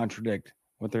they contradict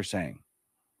what they're saying.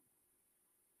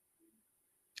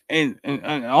 And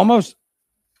almost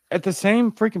at the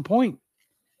same freaking point.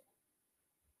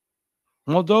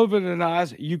 Moldova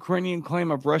denies Ukrainian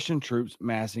claim of Russian troops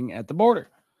massing at the border.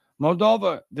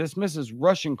 Moldova dismisses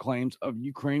Russian claims of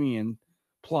Ukrainian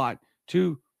plot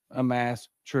to amass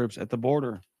troops at the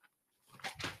border.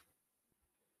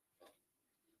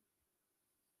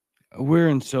 We're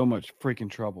in so much freaking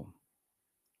trouble.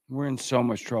 We're in so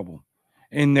much trouble.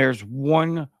 And there's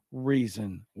one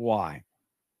reason why.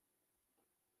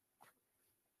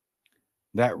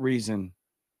 That reason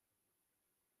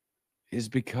is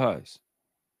because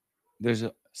there's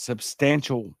a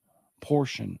substantial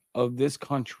portion of this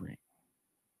country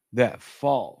that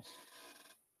falls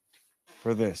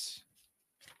for this.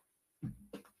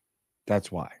 That's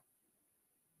why.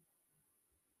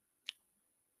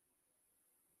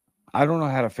 I don't know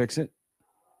how to fix it.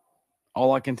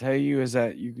 All I can tell you is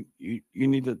that you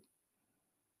need to,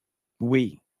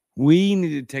 we need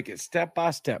to take it step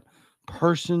by step,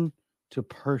 person to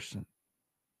person,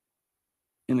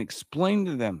 and explain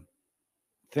to them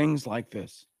things like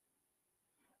this.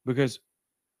 Because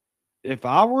if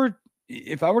I were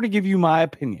to give you my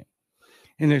opinion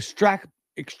and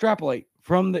extrapolate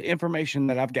from the information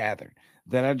that I've gathered,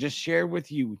 that I just shared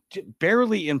with you,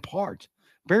 barely in part,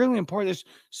 there's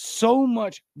so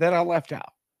much that I left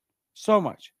out, so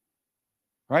much,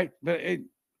 right? But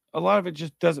a lot of it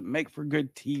just doesn't make for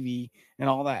good TV and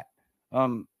all that,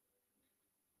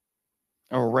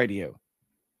 or radio,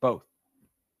 both.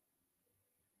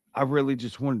 I really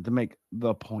just wanted to make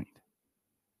the point.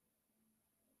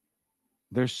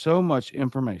 There's so much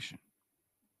information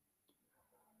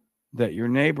that your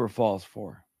neighbor falls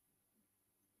for.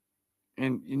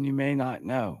 And you may not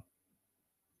know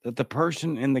that the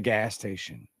person in the gas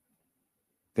station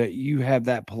that you have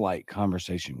that polite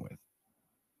conversation with,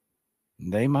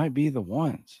 they might be the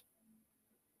ones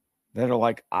that are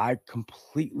like,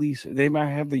 they might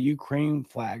have the Ukraine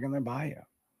flag in their bio.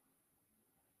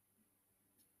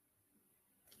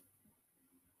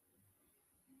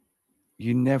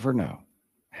 You never know.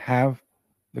 Have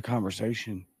the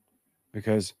conversation,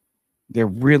 because there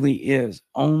really is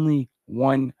only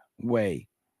one way,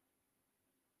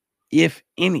 if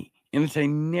any, and it's a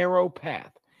narrow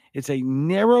path. It's a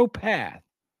narrow path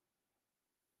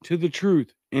to the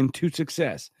truth and to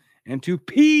success and to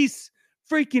peace,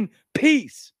 freaking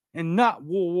peace, and not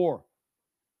war,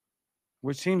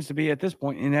 which seems to be at this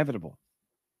point inevitable.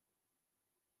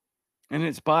 And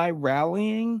it's by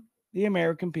rallying the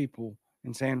American people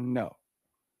and saying,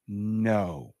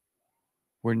 no,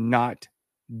 we're not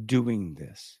doing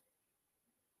this.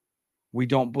 We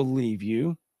don't believe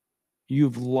you.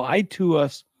 You've lied to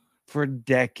us for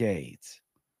decades.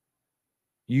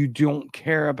 You don't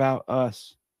care about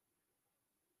us.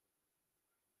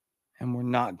 And we're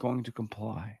not going to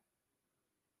comply.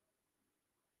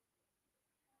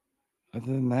 Other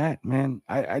than that, man,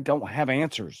 I don't have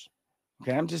answers.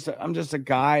 Okay, I'm just a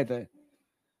guy that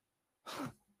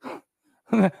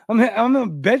I'm in a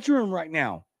bedroom right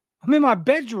now. I'm in my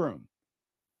bedroom.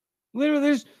 Literally,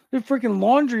 there's freaking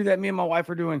laundry that me and my wife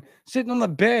are doing, sitting on the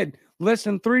bed less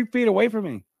than 3 feet away from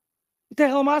me. What the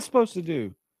hell am I supposed to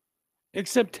do?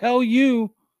 Except tell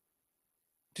you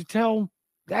to tell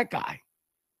that guy,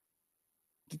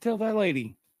 to tell that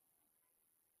lady.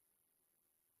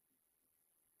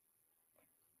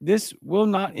 This will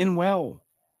not end well.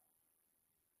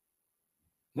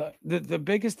 The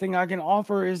biggest thing I can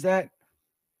offer is that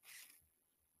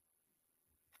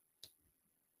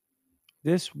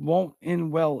this won't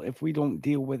end well if we don't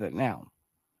deal with it now.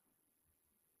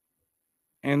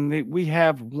 And we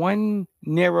have one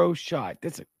narrow shot.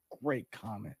 That's a great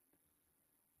comment.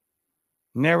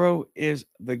 Narrow is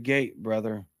the gate,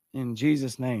 brother. In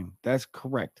Jesus' name. That's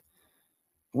correct.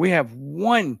 We have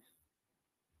one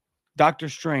Doctor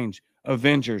Strange,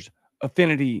 Avengers,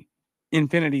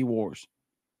 Infinity Wars.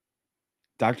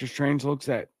 Doctor Strange looks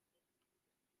at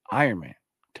Iron Man,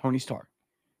 Tony Stark.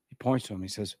 He points to him. He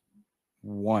says,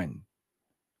 one.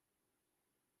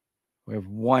 We have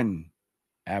one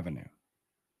avenue.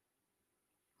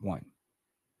 One.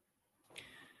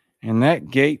 And that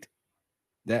gate,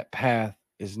 that path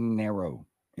is narrow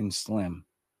and slim.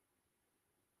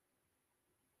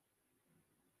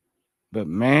 But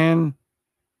man,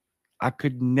 I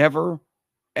could never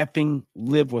effing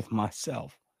live with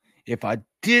myself if I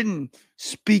didn't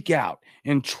speak out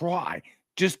and try,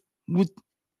 just with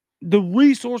the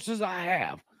resources I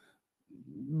have,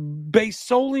 based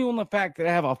solely on the fact that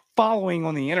I have a following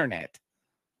on the internet,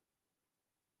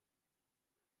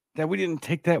 that we didn't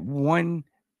take that one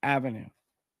avenue.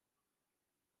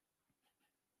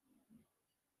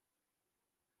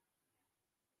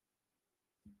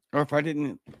 Or if I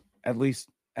didn't at least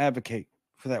advocate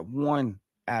for that one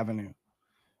avenue.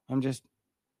 I'm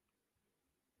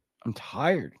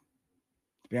tired,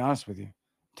 to be honest with you. I'm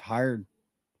tired.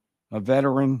 I'm a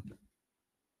veteran.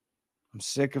 I'm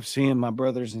sick of seeing my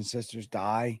brothers and sisters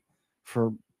die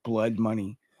for blood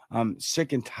money. I'm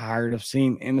sick and tired of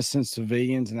seeing innocent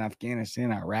civilians in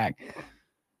Afghanistan, Iraq,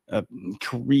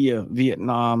 Korea,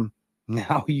 Vietnam,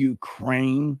 now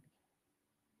Ukraine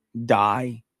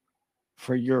die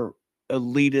for your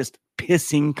elitist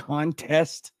pissing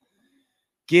contest.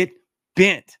 Get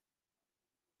bent.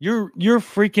 Your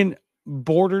freaking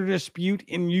border dispute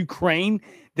in Ukraine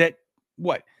that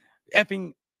what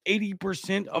effing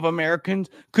 80% of Americans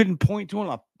couldn't point to on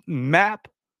a map.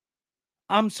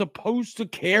 I'm supposed to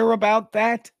care about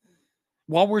that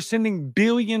while we're sending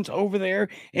billions over there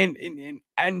and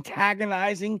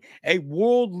antagonizing a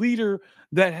world leader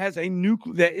that has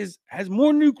has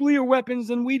more nuclear weapons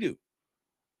than we do.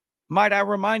 Might I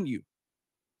remind you,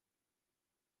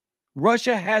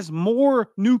 Russia has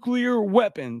more nuclear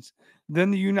weapons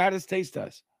than the United States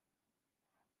does.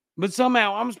 But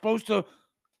somehow I'm supposed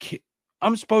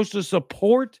to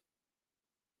support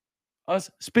us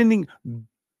spending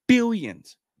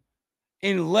billions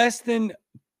in less than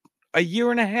a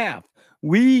year and a half.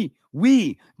 We,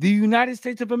 the United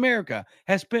States of America,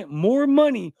 has spent more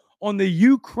money on the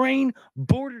Ukraine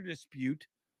border dispute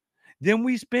than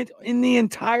we spent in the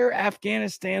entire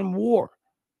Afghanistan war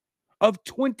of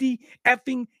 20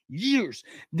 effing years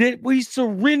that we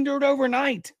surrendered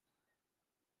overnight.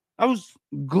 I was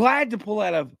glad to pull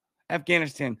out of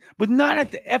Afghanistan, but not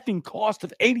at the effing cost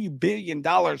of $80 billion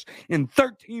and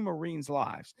 13 Marines'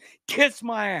 lives. Kiss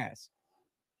my ass.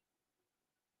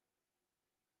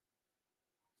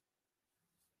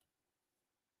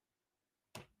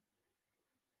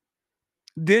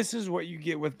 This is what you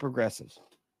get with progressives.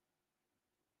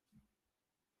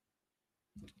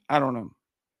 I don't know.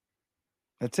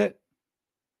 That's it.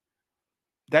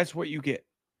 That's what you get.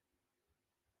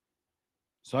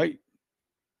 So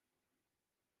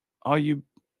all you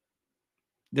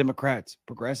Democrats,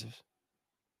 progressives,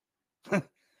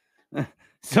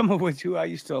 some of which who I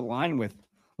used to align with,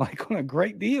 like on a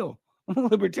great deal. I'm a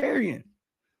libertarian.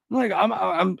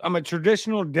 I'm a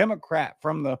traditional Democrat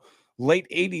from the late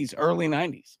 80s, early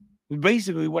 90s.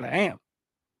 Basically what I am.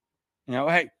 You know,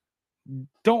 hey,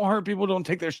 don't hurt people, don't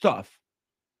take their stuff.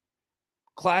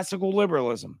 Classical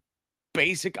liberalism,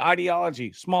 basic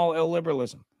ideology, small L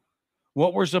liberalism.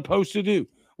 What we're supposed to do,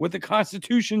 what the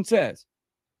Constitution says.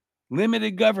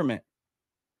 Limited government.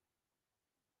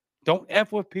 Don't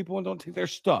F with people and don't take their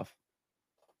stuff.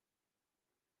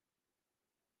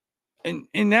 And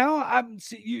now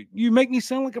you make me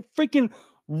sound like a freaking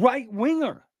right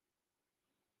winger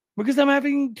because I'm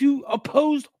having to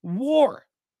oppose war.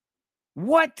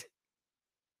 What?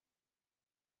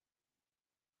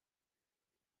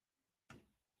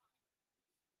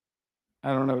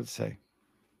 I don't know what to say.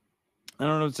 I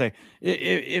don't know what to say.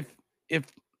 If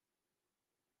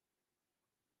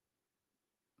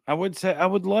I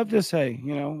would love to say,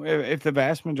 you know, if the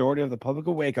vast majority of the public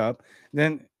will wake up,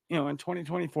 then, you know, in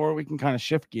 2024, we can kind of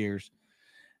shift gears.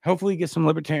 Hopefully get some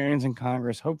libertarians in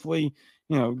Congress. Hopefully,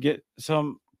 you know, get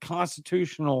some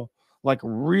constitutional, like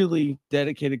really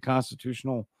dedicated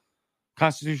constitutionalist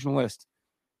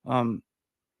in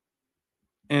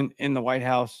the White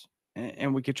House.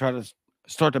 And we could try to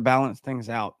start to balance things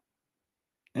out.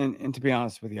 And to be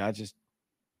honest with you, I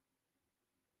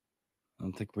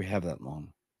don't think we have that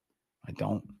long. I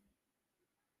don't.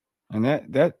 And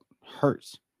that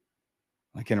hurts.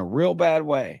 Like in a real bad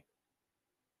way.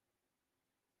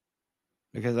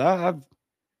 Because I'm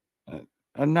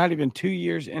not even 2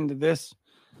 years into this.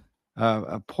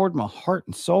 I poured my heart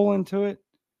and soul into it.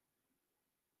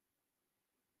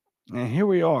 And here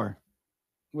we are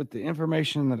with the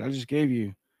information that I just gave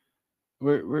you.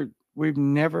 We've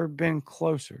never been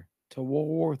closer to World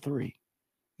War III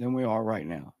than we are right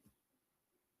now.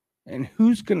 And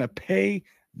who's going to pay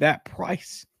that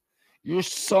price? Your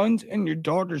sons and your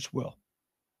daughters will.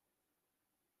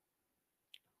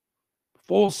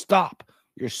 Full stop.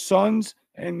 Your sons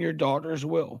and your daughters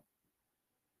will.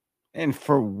 And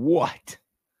for what?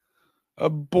 A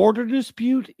border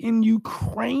dispute in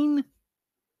Ukraine?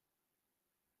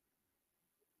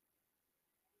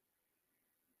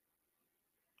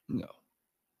 No.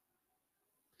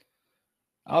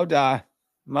 I'll die.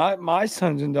 My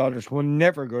sons and daughters will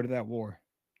never go to that war.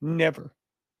 Never.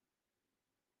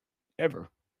 Ever.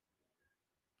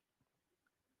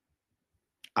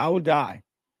 I will die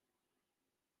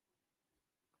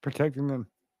protecting them.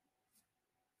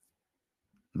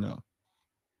 No.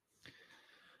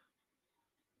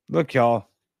 Look, y'all.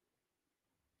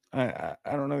 I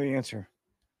don't know the answer.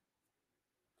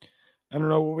 I don't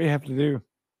know what we have to do.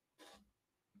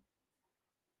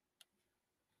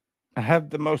 I have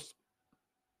the most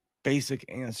basic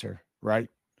answer, right?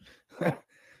 And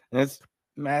it's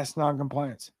mass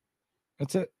noncompliance.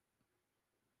 That's it.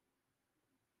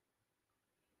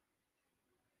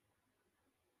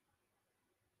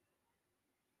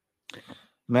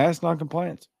 Mass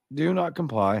noncompliance. Do not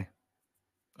comply.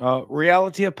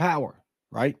 Reality of power,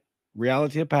 right?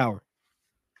 Reality of power.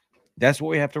 That's what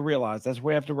we have to realize. That's what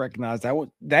we have to recognize.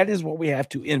 That is what we have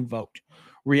to invoke.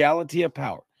 Reality of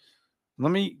power.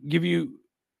 Let me give you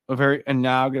a very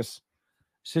analogous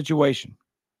situation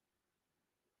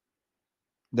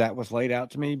that was laid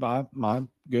out to me by my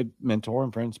good mentor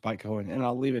and friend, Spike Cohen, and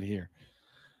I'll leave it here.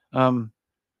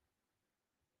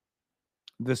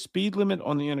 The speed limit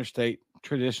on the interstate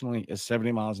traditionally is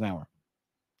 70 miles an hour.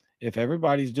 If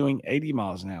everybody's doing 80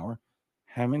 miles an hour,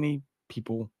 how many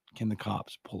people can the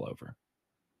cops pull over?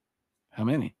 How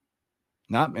many?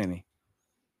 Not many.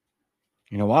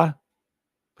 You know why?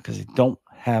 Because they don't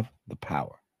have the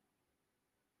power.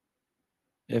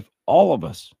 If all of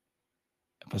us,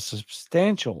 if a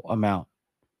substantial amount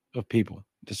of people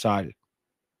decided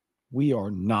we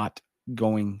are not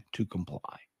going to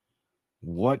comply,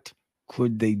 what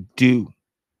could they do?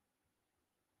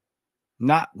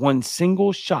 Not one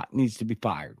single shot needs to be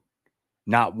fired.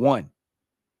 Not one.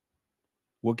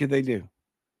 What could they do?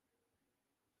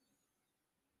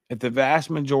 If the vast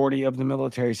majority of the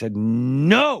military said,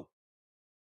 no,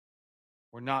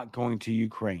 we're not going to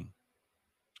Ukraine,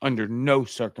 under no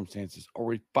circumstances are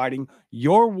we fighting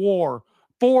your war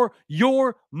for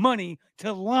your money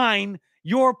to line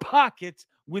your pockets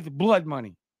with blood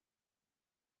money.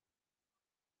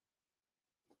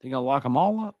 They going to lock them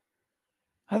all up?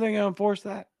 How are they going to enforce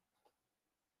that?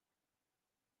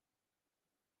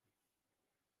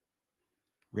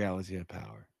 Reality of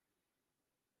power.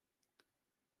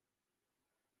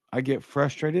 I get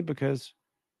frustrated because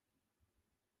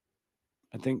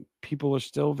I think people are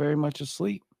still very much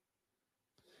asleep.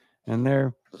 And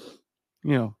they're,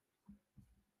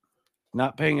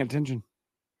 not paying attention.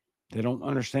 They don't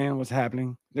understand what's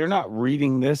happening. They're not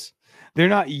reading this. They're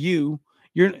not you.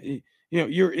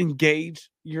 You're engaged.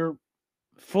 You're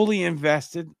fully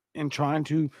invested in trying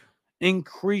to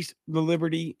increase the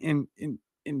liberty and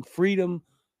freedom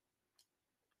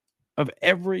of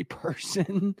every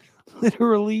person.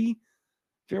 Literally,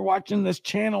 if you're watching this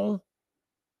channel,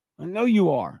 I know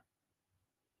you are.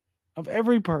 Of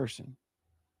every person.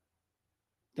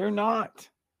 They're not.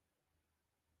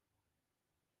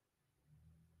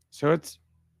 So it's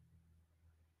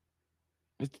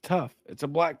tough. It's a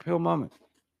black pill moment.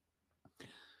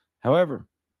 However,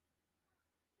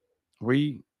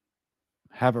 we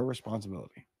have a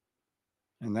responsibility.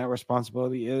 And that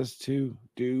responsibility is to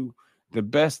do the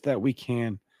best that we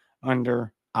can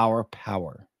under our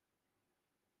power.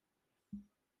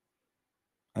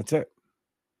 That's it.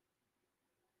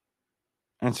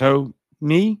 And so,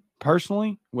 me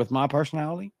personally, with my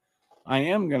personality, I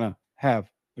am going to have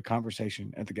the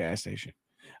conversation at the gas station.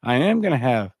 I am going to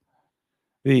have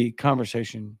the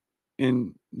conversation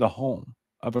in the home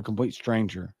of a complete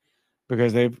stranger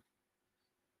because they've,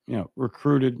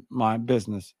 recruited my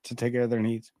business to take care of their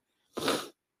needs.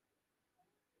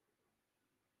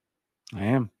 I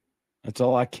am. That's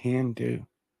all I can do.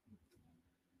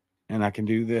 And I can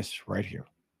do this right here.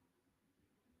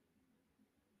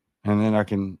 And then I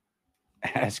can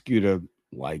ask you to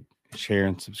like, share,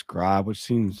 and subscribe, which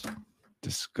seems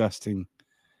disgusting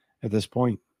at this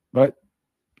point. But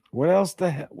what else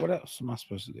am I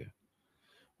supposed to do?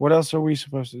 What else are we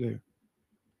supposed to do?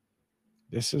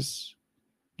 This is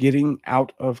getting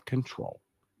out of control.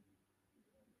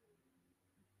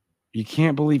 You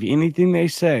can't believe anything they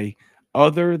say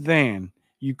other than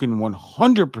you can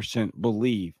 100%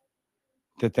 believe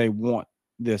that they want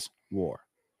this war.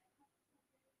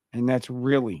 And that's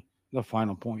really the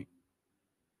final point.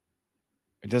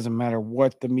 It doesn't matter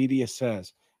what the media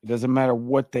says. It doesn't matter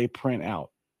what they print out.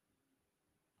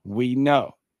 We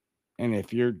know. And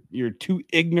if you're too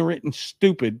ignorant and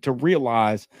stupid to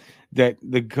realize that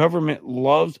the government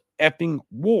loves effing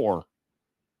war,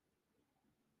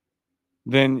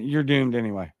 then you're doomed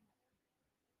anyway.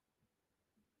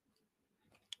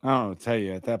 I don't know what to tell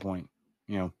you at that point,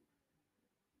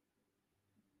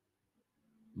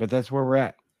 But that's where we're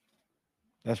at.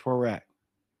 That's where we're at.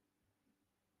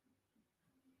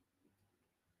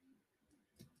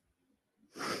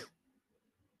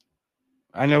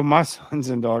 I know my sons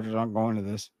and daughters aren't going to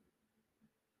this.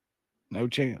 No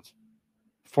chance.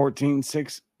 14,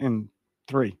 6, and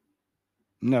 3.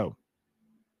 No.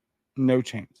 No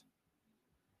chance.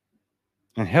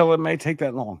 And hell, it may take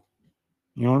that long.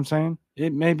 You know what I'm saying?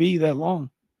 It may be that long.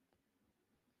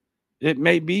 It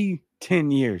may be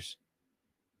 10 years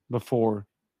before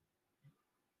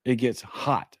it gets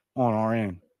hot on our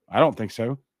end. I don't think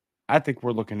so. I think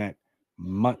we're looking at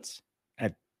months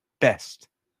at best.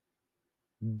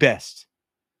 Best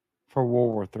for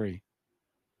World War III.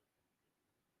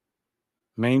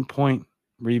 Main point,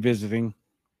 revisiting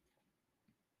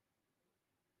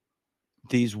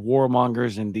these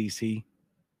warmongers in DC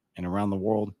and around the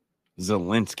world.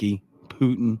 Zelensky,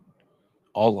 Putin,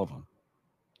 all of them.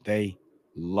 They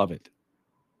love it.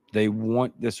 They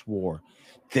want this war.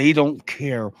 They don't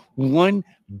care one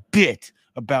bit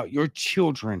about your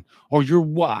children or your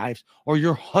wives or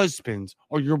your husbands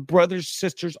or your brothers,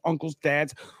 sisters, uncles,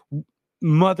 dads,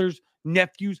 mothers,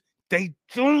 nephews, They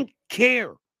don't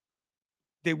care.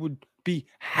 They would be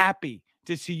happy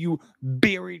to see you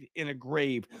buried in a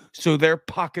grave so their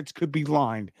pockets could be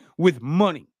lined with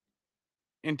money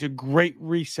and to great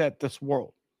reset this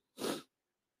world. They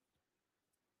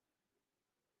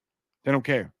don't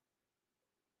care.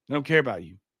 They don't care about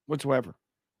you whatsoever.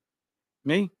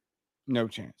 Me? No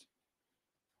chance.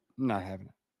 I'm not having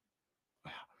it.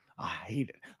 I hate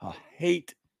it. I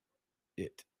hate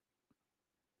it.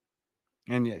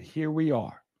 And yet here we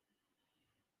are.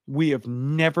 We have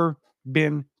never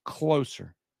been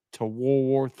closer to World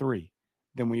War III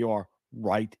than we are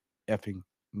right effing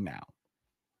now.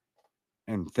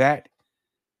 And that,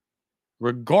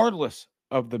 regardless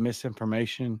of the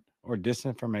misinformation or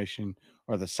disinformation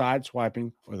or the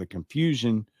sideswiping or the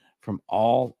confusion from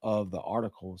all of the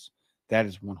articles, that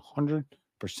is 100%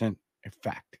 a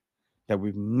fact that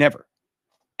we've never,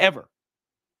 ever,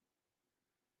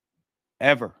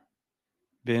 ever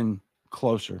been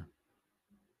closer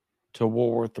to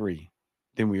World War III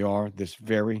than we are this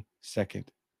very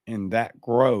second. And that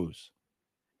grows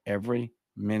every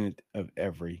minute of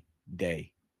every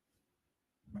day.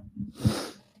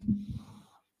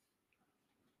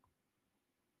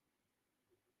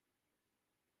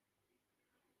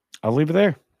 I'll leave it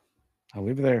there. I'll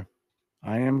leave it there.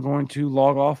 I am going to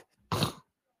log off.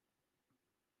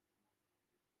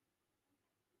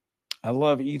 I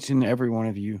love each and every one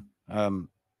of you.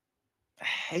 I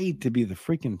hate to be the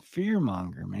freaking fear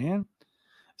monger, man.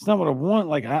 It's not what I want.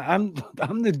 Like I'm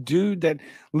the dude that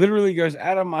literally goes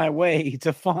out of my way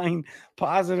to find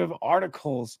positive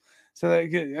articles. So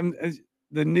that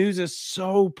the news is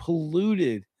so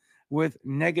polluted with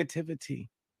negativity.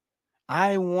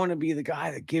 I want to be the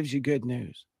guy that gives you good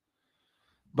news.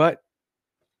 But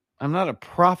I'm not a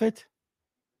prophet.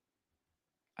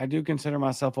 I do consider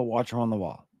myself a watcher on the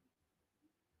wall.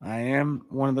 I am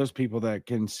one of those people that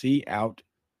can see out,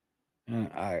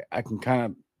 and I can kind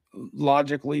of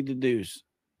logically deduce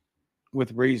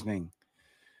with reasoning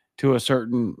to a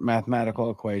certain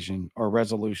mathematical equation or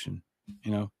resolution,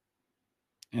 you know.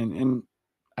 And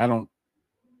I don't,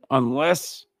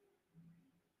 unless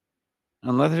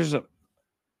there's a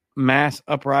mass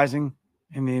uprising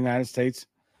in the United States,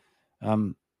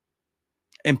 and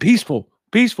peaceful,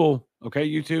 okay,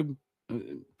 YouTube,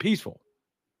 peaceful,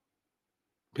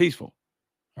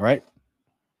 all right?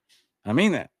 I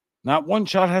mean that. Not one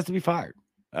shot has to be fired.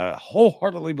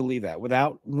 Wholeheartedly believe that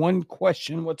without one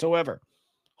question whatsoever.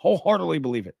 Wholeheartedly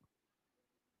believe it.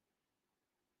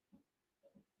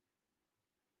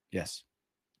 Yes,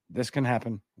 this can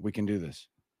happen. We can do this.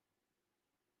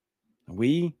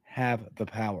 We have the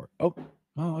power. Oh,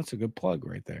 that's a good plug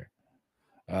right there.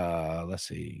 Let's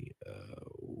see.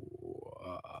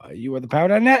 You are the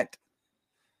power.net.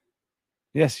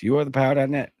 Yes, you are the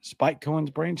power.net. Spike Cohen's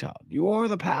brainchild. You are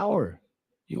the power.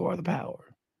 You are the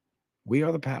power. We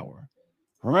are the power.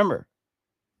 Remember,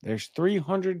 there's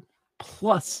 300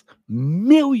 plus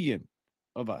million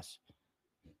of us.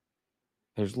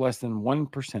 There's less than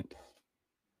 1%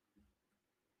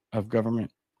 of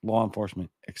government, law enforcement,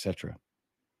 etc.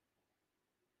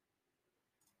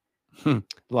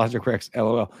 Logic Rex,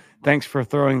 LOL. Thanks for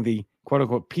throwing the quote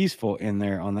unquote peaceful in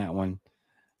there on that one.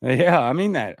 Yeah, I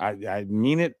mean that. I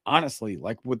mean it honestly,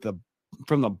 like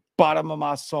from the bottom of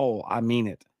my soul. I mean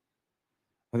it.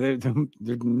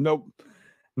 There's no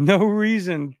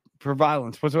reason for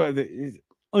violence whatsoever. It's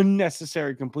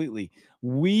unnecessary completely.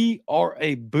 We are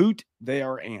a boot. They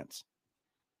are ants.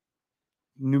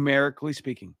 Numerically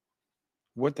speaking,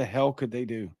 what the hell could they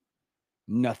do?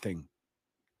 Nothing,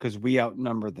 because we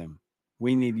outnumber them.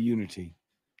 We need unity.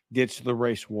 Ditch the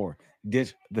race war.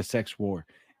 Ditch the sex war.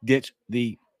 Ditch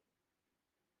the,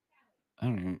 I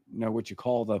don't even know what you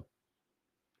call the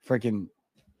freaking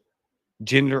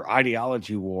gender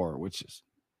ideology war, which is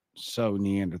so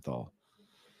Neanderthal.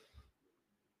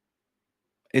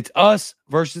 It's us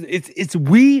versus it's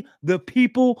we the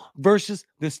people versus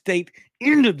the state.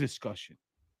 End of discussion.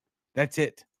 That's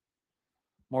it.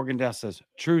 Morgan Dow says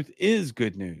truth is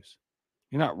good news.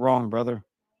 You're not wrong, brother.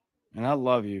 And I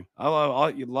love you. I love all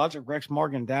you. Logic Rex,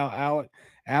 Morgan Dow,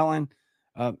 Alan,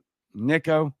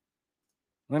 Nico.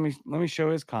 Let me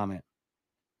show his comment.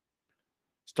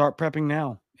 Start prepping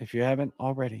now if you haven't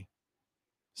already.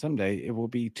 Someday it will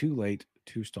be too late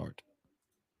to start.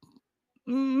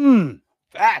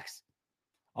 Facts.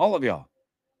 All of y'all.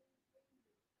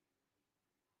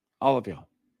 All of y'all.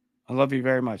 I love you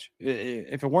very much.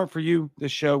 If it weren't for you,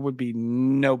 this show would be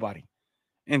nobody.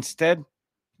 Instead,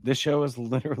 this show is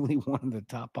literally one of the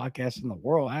top podcasts in the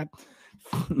world. I have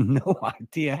no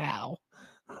idea how.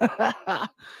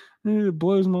 It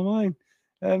blows my mind.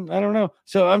 And I don't know.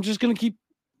 So I'm just going to keep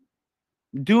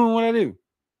doing what I do,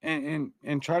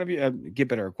 and try to be get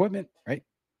better equipment. Right,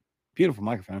 beautiful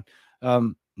microphone. I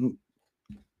don't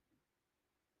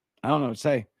know what to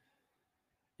say.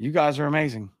 You guys are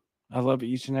amazing. I love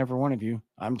each and every one of you.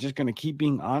 I'm just going to keep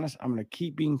being honest. I'm going to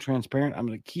keep being transparent. I'm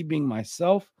going to keep being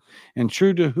myself and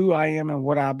true to who I am and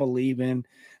what I believe in,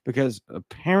 because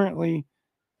apparently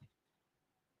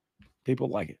people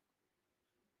like it.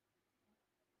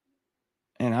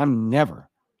 And I'm never,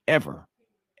 ever,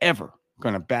 ever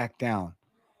going to back down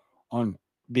on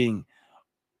being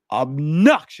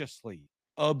obnoxiously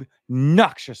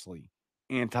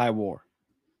anti-war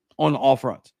on all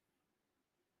fronts.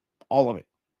 All of it.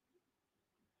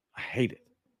 I hate it.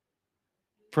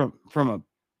 From a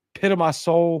pit of my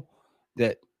soul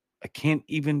that I can't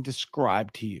even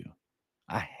describe to you.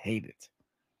 I hate it.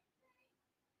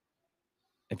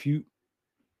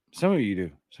 Some of you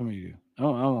do. I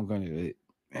don't going to do it.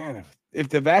 Man, if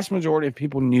the vast majority of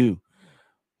people knew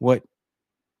what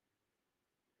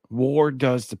war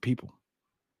does to people,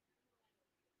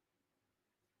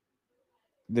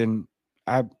 then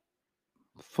I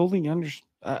fully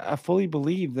I fully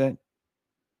believe that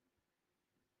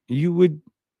you would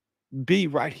be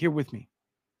right here with me.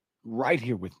 Right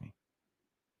here with me.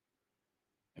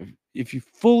 If you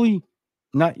fully,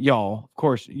 not y'all, of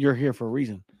course, you're here for a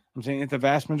reason. I'm saying if the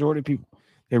vast majority of people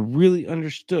that really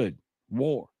understood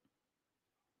war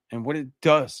and what it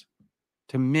does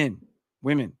to men,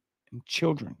 women, and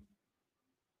children,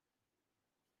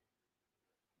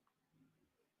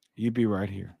 you'd be right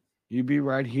here. You'd be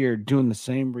right here doing the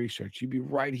same research. You'd be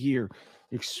right here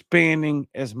expanding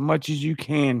as much as you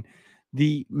can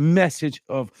the message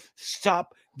of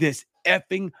stop this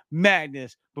effing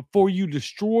madness before you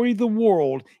destroy the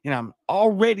world. And I'm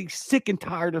already sick and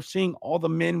tired of seeing all the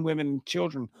men, women, and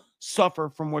children suffer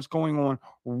from what's going on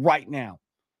right now.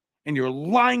 And you're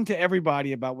lying to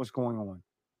everybody about what's going on.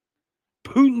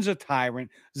 Putin's a tyrant.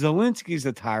 Zelensky's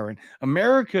a tyrant.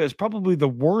 America is probably the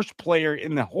worst player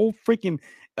in the whole freaking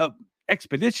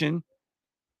expedition.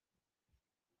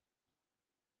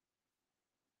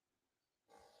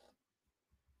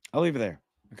 I'll leave it there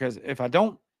because if I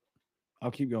don't, I'll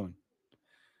keep going.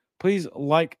 Please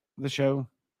like the show,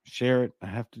 share it. I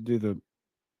have to do the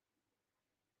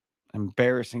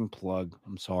embarrassing plug.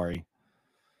 I'm sorry.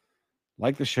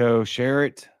 Like the show, share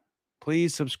it.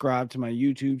 Please subscribe to my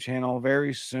YouTube channel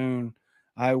very soon.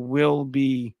 I will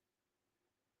be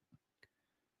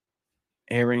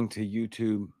airing to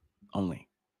YouTube only.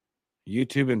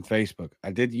 YouTube and Facebook.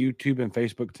 I did YouTube and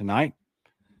Facebook tonight.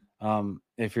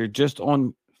 If you're just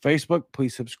on Facebook,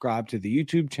 please subscribe to the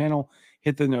YouTube channel.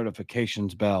 Hit the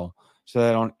notifications bell so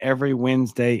that on every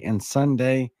Wednesday and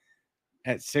Sunday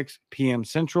at 6 p.m.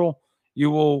 Central, you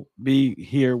will be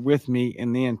here with me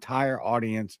and the entire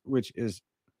audience, which is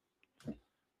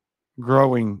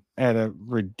growing at a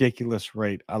ridiculous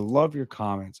rate. I love your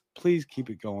comments. Please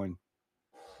keep it going.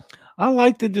 I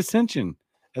like the dissension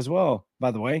as well,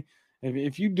 by the way.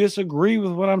 If you disagree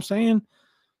with what I'm saying,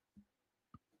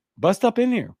 bust up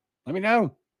in here. Let me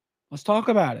know. Let's talk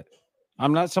about it.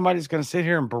 I'm not somebody that's going to sit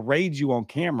here and berate you on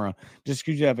camera just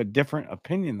because you have a different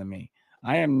opinion than me.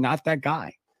 I am not that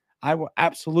guy. I will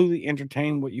absolutely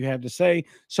entertain what you have to say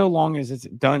so long as it's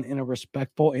done in a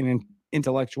respectful and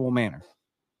intellectual manner.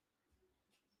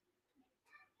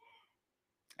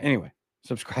 Anyway,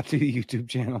 subscribe to the YouTube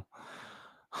channel.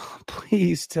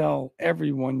 Please tell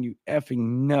everyone you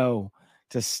effing know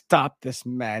to stop this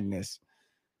madness.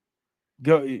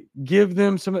 Go give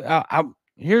them some.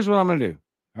 Here's what I'm going to do.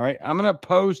 All right. I'm going to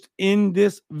post in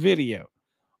this video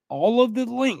all of the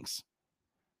links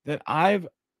that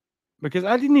because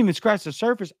I didn't even scratch the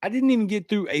surface. I didn't even get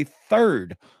through a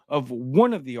third of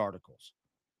one of the articles.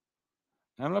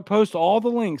 I'm going to post all the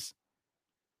links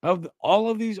of all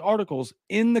of these articles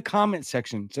in the comment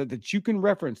section so that you can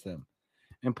reference them.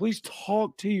 And please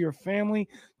talk to your family,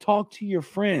 talk to your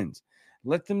friends.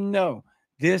 Let them know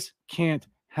this can't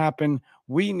happen.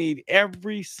 We need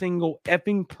every single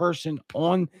effing person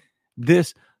on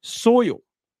this soil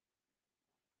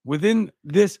within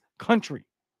this country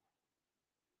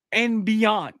and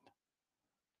beyond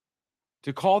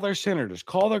to call their senators,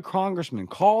 call their congressmen,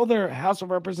 call their House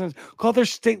of Representatives, call their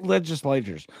state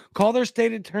legislators, call their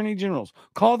state attorney generals,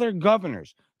 call their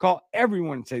governors, call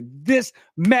everyone and say this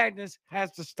madness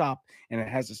has to stop, and it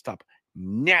has to stop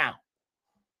now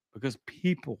because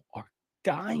people are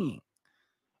dying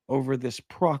over this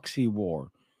proxy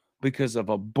war because of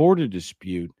a border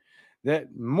dispute that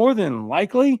more than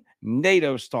likely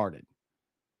NATO started.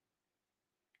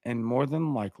 And more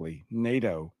than likely,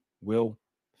 NATO will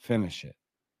finish it.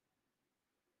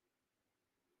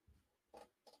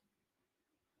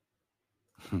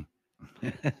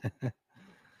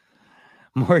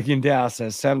 Morgan Dow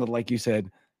says, sounded like you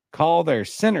said, call their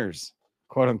sinners,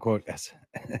 quote unquote.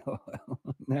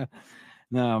 no,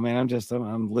 no, man,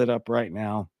 I'm lit up right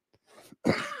now.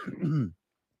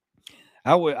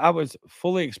 I was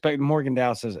fully expecting. Morgan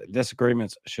Dow says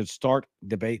disagreements should start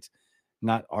debates,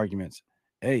 not arguments.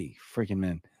 Hey, freaking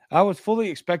man. I was fully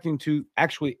expecting to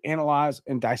actually analyze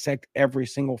and dissect every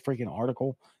single freaking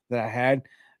article that I had,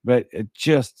 but it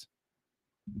just,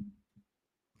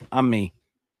 I'm me.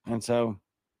 And so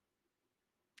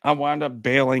I wound up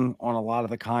bailing on a lot of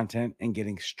the content and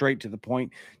getting straight to the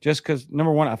point just because,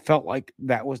 number one, I felt like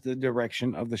that was the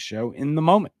direction of the show in the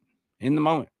moment.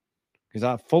 Because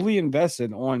I fully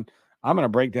invested on, I'm going to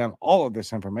break down all of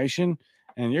this information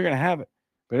and you're going to have it.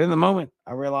 But in the moment,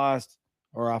 I realized,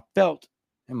 or I felt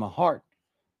in my heart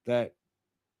that,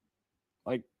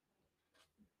 like,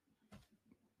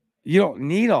 you don't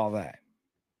need all that.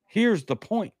 Here's the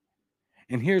point,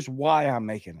 and here's why I'm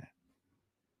making it.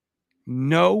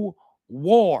 No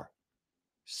war.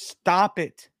 Stop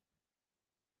it.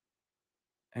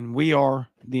 And we are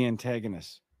the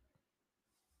antagonists.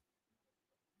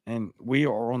 And we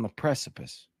are on the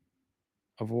precipice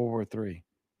of World War III.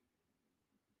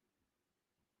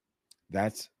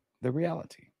 That's the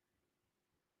reality.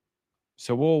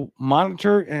 So we'll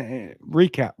monitor and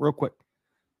recap real quick.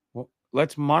 Well,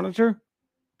 let's monitor.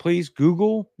 Please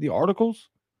Google the articles.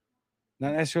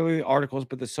 Not necessarily the articles,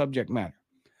 but the subject matter.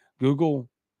 Google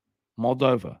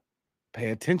Moldova.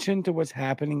 Pay attention to what's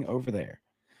happening over there.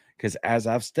 Because as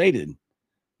I've stated,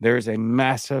 there is a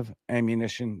massive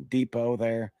ammunition depot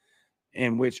there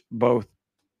in which both,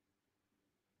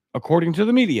 according to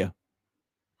the media,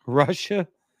 Russia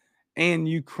and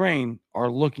Ukraine are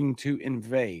looking to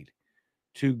invade,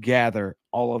 to gather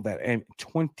all of that, and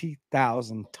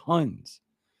 20,000 tons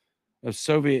of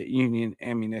Soviet Union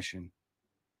ammunition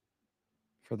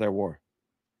for their war.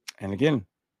 And again,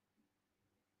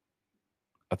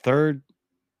 a third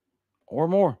or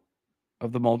more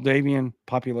of the Moldavian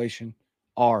population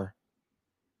are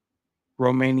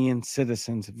Romanian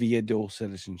citizens via dual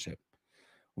citizenship,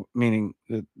 meaning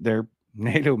that they're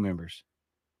NATO members.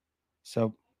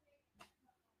 So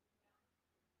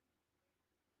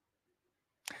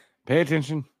pay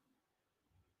attention.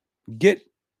 Get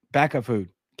backup food.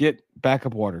 Get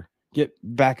backup water. Get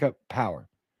backup power.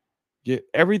 Get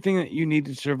everything that you need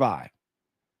to survive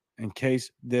in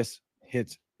case this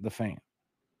hits the fan.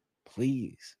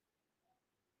 Please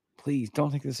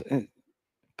don't think this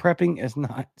prepping is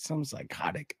not some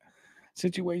psychotic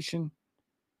situation.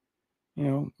 You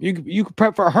know, you could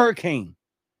prep for a hurricane.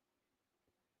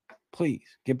 Please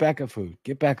get backup food,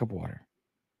 get backup water,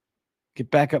 get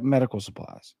backup medical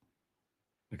supplies.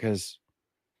 Because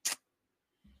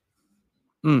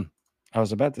I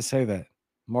was about to say that.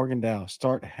 Morgan Dow,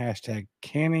 start hashtag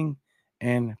canning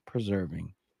and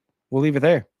preserving. We'll leave it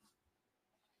there.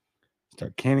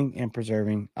 Start canning and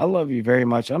preserving. I love you very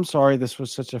much. I'm sorry this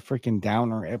was such a freaking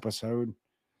downer episode.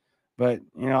 But,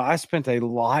 you know, I spent a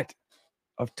lot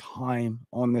of time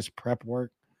on this prep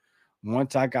work.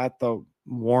 Once I got the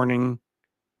warning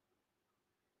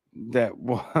that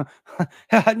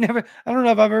I don't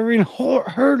know if I've ever even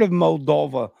heard of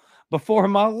Moldova before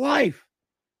in my life.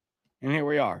 And here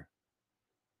we are.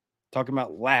 Talking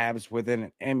about labs within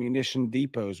it, ammunition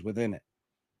depots within it.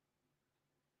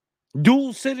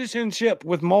 Dual citizenship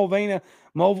with Moldova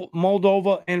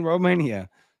and Romania.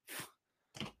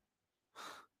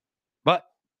 But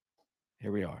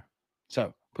here we are.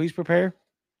 So please prepare.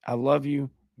 I love you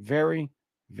very,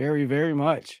 very, very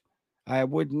much. I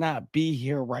would not be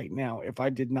here right now if I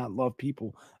did not love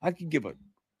people. I could give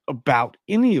about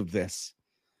any of this.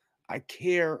 I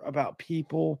care about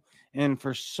people. And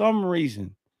for some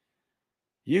reason,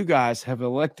 you guys have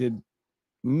elected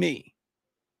me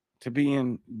to be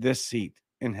in this seat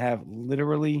and have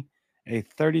literally a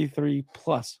 33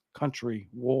 plus country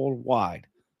worldwide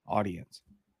audience.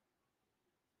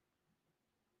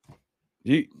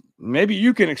 Maybe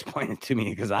you can explain it to me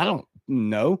because I don't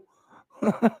know.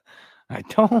 I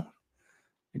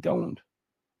don't.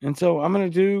 And so I'm going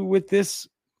to do with this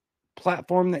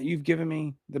platform that you've given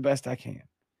me the best I can.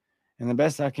 And the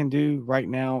best I can do right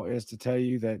now is to tell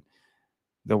you that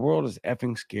the world is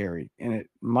effing scary, and it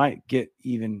might get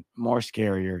even more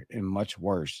scarier and much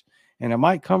worse. And it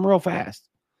might come real fast.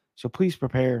 So please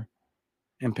prepare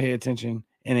and pay attention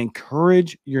and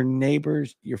encourage your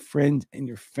neighbors, your friends, and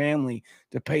your family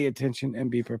to pay attention and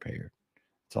be prepared.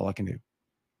 That's all I can do.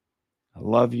 I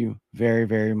love you very,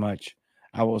 very much.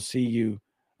 I will see you.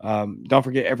 Don't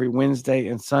forget every Wednesday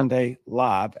and Sunday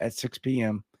live at 6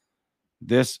 p.m.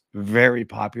 This very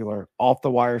popular Off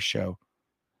the Wire show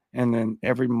And then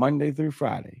every Monday through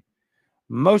Friday,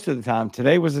 most of the time,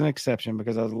 today was an exception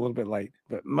because I was a little bit late,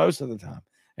 but most of the time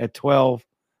at 12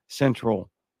 Central,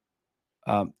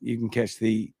 you can catch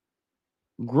the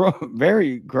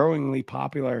very growingly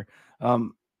popular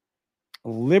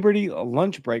Liberty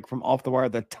lunch break from Off the Wire,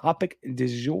 the topic du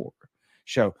jour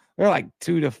show. They're like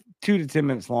 2 to 10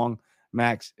 minutes long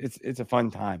max. It's a fun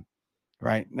time,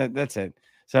 right? That's it.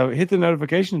 So hit the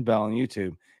notifications bell on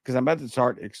YouTube because I'm about to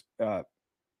start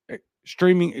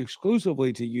streaming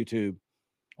exclusively to YouTube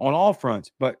on all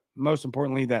fronts. But most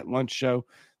importantly, that lunch show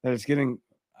that is getting,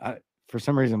 for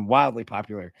some reason, wildly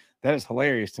popular. That is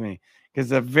hilarious to me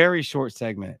because it's a very short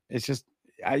segment. It's just,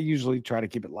 I usually try to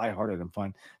keep it lighthearted and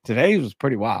fun. Today was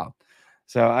pretty wild.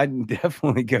 So I'd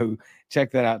definitely go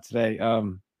check that out today.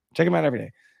 Check them out every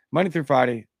day. Monday through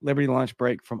Friday, Liberty Lunch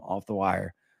Break from Off the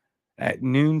Wire at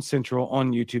noon Central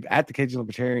on YouTube at The Cajun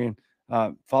Libertarian.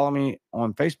 Follow me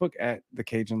on Facebook at The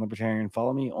Cajun Libertarian.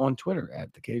 Follow me on Twitter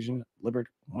at The Cajun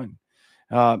Libert1.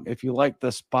 If you like the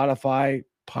Spotify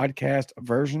podcast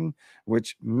version,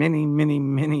 which many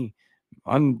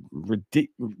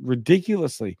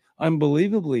ridiculously,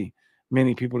 unbelievably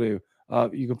many people do,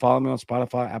 you can follow me on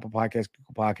Spotify, Apple Podcasts,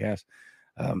 Google Podcasts.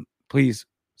 Please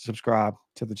subscribe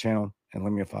to the channel and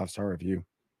leave me a 5-star review.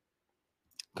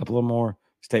 A couple of more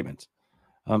statements.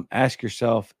 Ask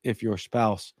yourself if your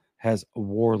spouse has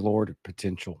warlord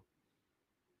potential.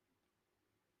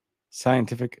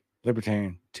 Scientific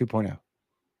Libertarian 2.0.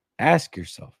 Ask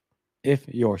yourself if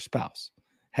your spouse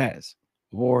has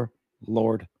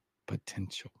warlord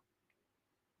potential.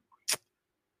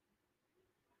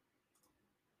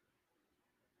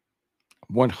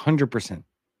 $100.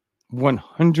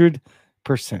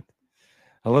 100%.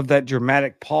 I love that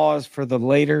dramatic pause for the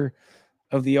later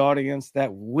of the audience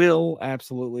that will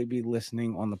absolutely be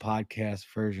listening on the podcast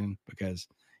version because,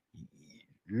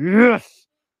 yes,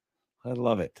 I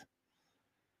love it.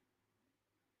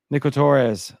 Nico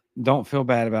Torres, don't feel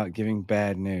bad about giving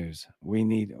bad news. We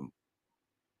need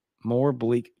more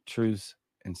bleak truths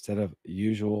instead of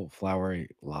usual flowery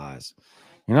lies.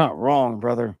 You're not wrong,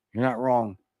 brother. You're not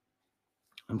wrong.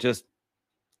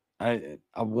 I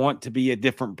want to be a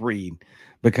different breed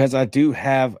because I do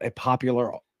have a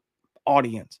popular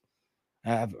audience.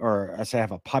 I have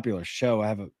a popular show. I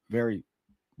have a very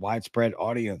widespread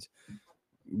audience,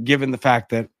 given the fact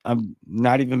that I'm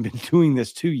not even been doing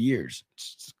this 2 years.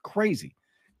 It's crazy.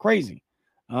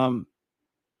 But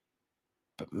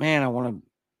man, I want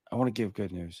to give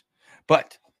good news.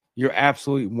 But you're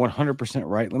absolutely 100%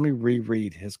 right. Let me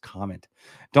reread his comment.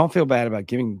 Don't feel bad about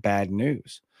giving bad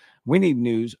news. We need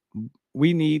news.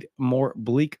 We need more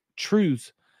bleak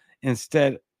truths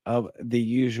instead of the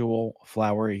usual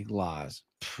flowery lies.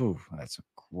 Phew, that's a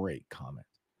great comment.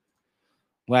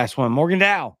 Last one, Morgan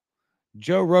Dow.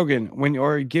 Joe Rogan, when you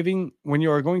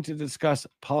are going to discuss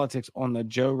politics on the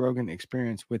Joe Rogan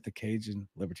Experience with the Cajun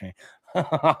Libertarian.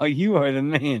 You are the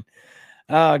man.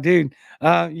 Dude,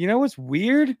 you know what's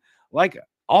weird? Like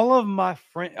all of my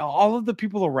friends, all of the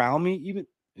people around me, even,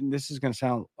 and this is going to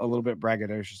sound a little bit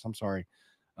braggadocious. I'm sorry.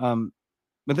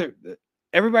 But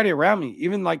everybody around me,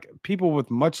 even like people with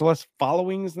much less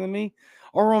followings than me,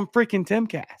 are on freaking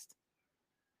Timcast.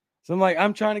 So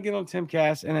I'm trying to get on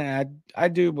Timcast, and I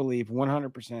do believe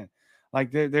 100%.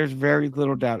 Like there's very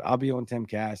little doubt I'll be on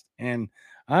Timcast, and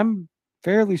I'm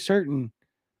fairly certain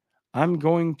I'm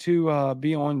going to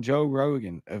be on Joe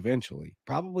Rogan eventually,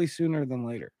 probably sooner than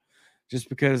later, just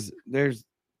because there's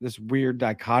this weird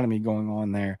dichotomy going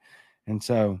on there. And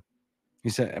so he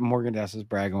said, Morgan Dow says,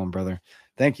 brag on, brother.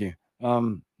 Thank you.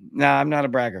 I'm not a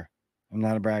bragger. I'm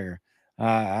not a bragger.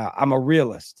 I'm a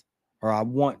realist, or I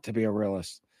want to be a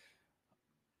realist.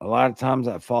 A lot of times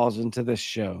that falls into this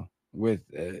show with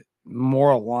more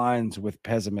aligns with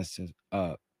pessimism,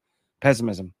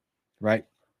 right?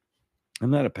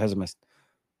 I'm not a pessimist,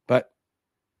 but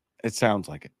it sounds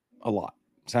like it a lot.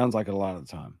 It sounds like it a lot of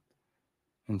the time.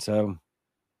 And so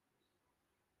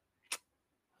I'm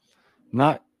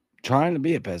not trying to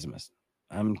be a pessimist.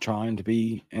 I'm trying to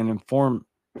be an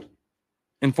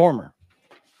informer.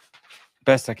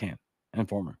 Best I can.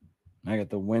 Informer. I got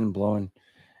the wind blowing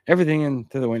everything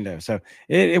into the window. So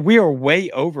we are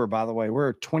way over, by the way.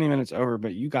 We're 20 minutes over,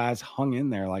 but you guys hung in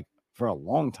there like for a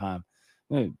long time.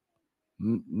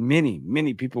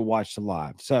 Many people watched the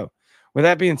live. So with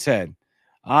that being said,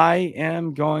 I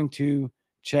am going to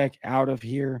check out of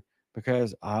here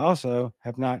because I also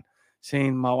have not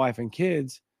seen my wife and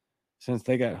kids since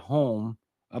they got home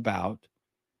about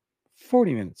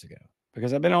 40 minutes ago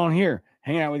because I've been on here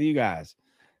hanging out with you guys.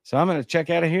 So I'm going to check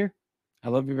out of here. I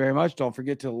love you very much. Don't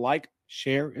forget to like,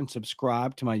 share, and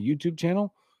subscribe to my YouTube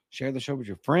channel. Share the show with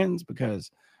your friends because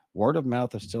word of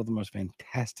mouth is still the most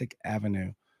fantastic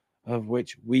avenue of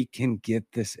which we can get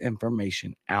this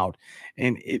information out.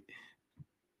 And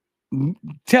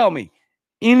tell me,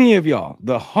 any of y'all,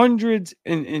 the hundreds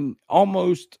and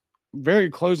almost very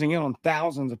closing in on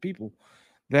thousands of people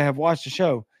that have watched the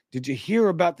show, did you hear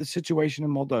about the situation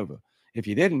in Moldova? If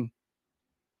you didn't,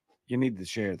 you need to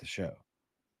share the show.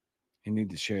 You need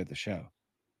to share the show.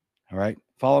 All right.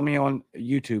 Follow me on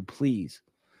YouTube, please.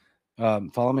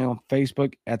 Follow me on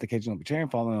Facebook at the Cajun Libertarian.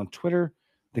 Follow me on Twitter,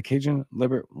 the Cajun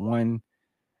Libert1.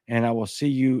 And I will see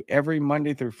you every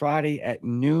Monday through Friday at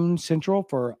noon Central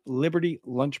for Liberty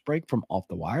Lunch Break from Off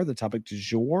the Wire, the topic du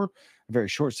jour, a very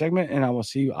short segment. And I will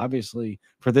see you, obviously,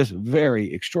 for this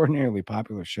very extraordinarily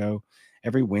popular show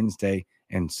every Wednesday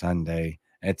and Sunday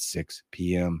at 6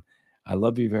 p.m. I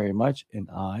love you very much, and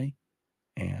I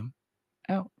am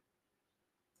out.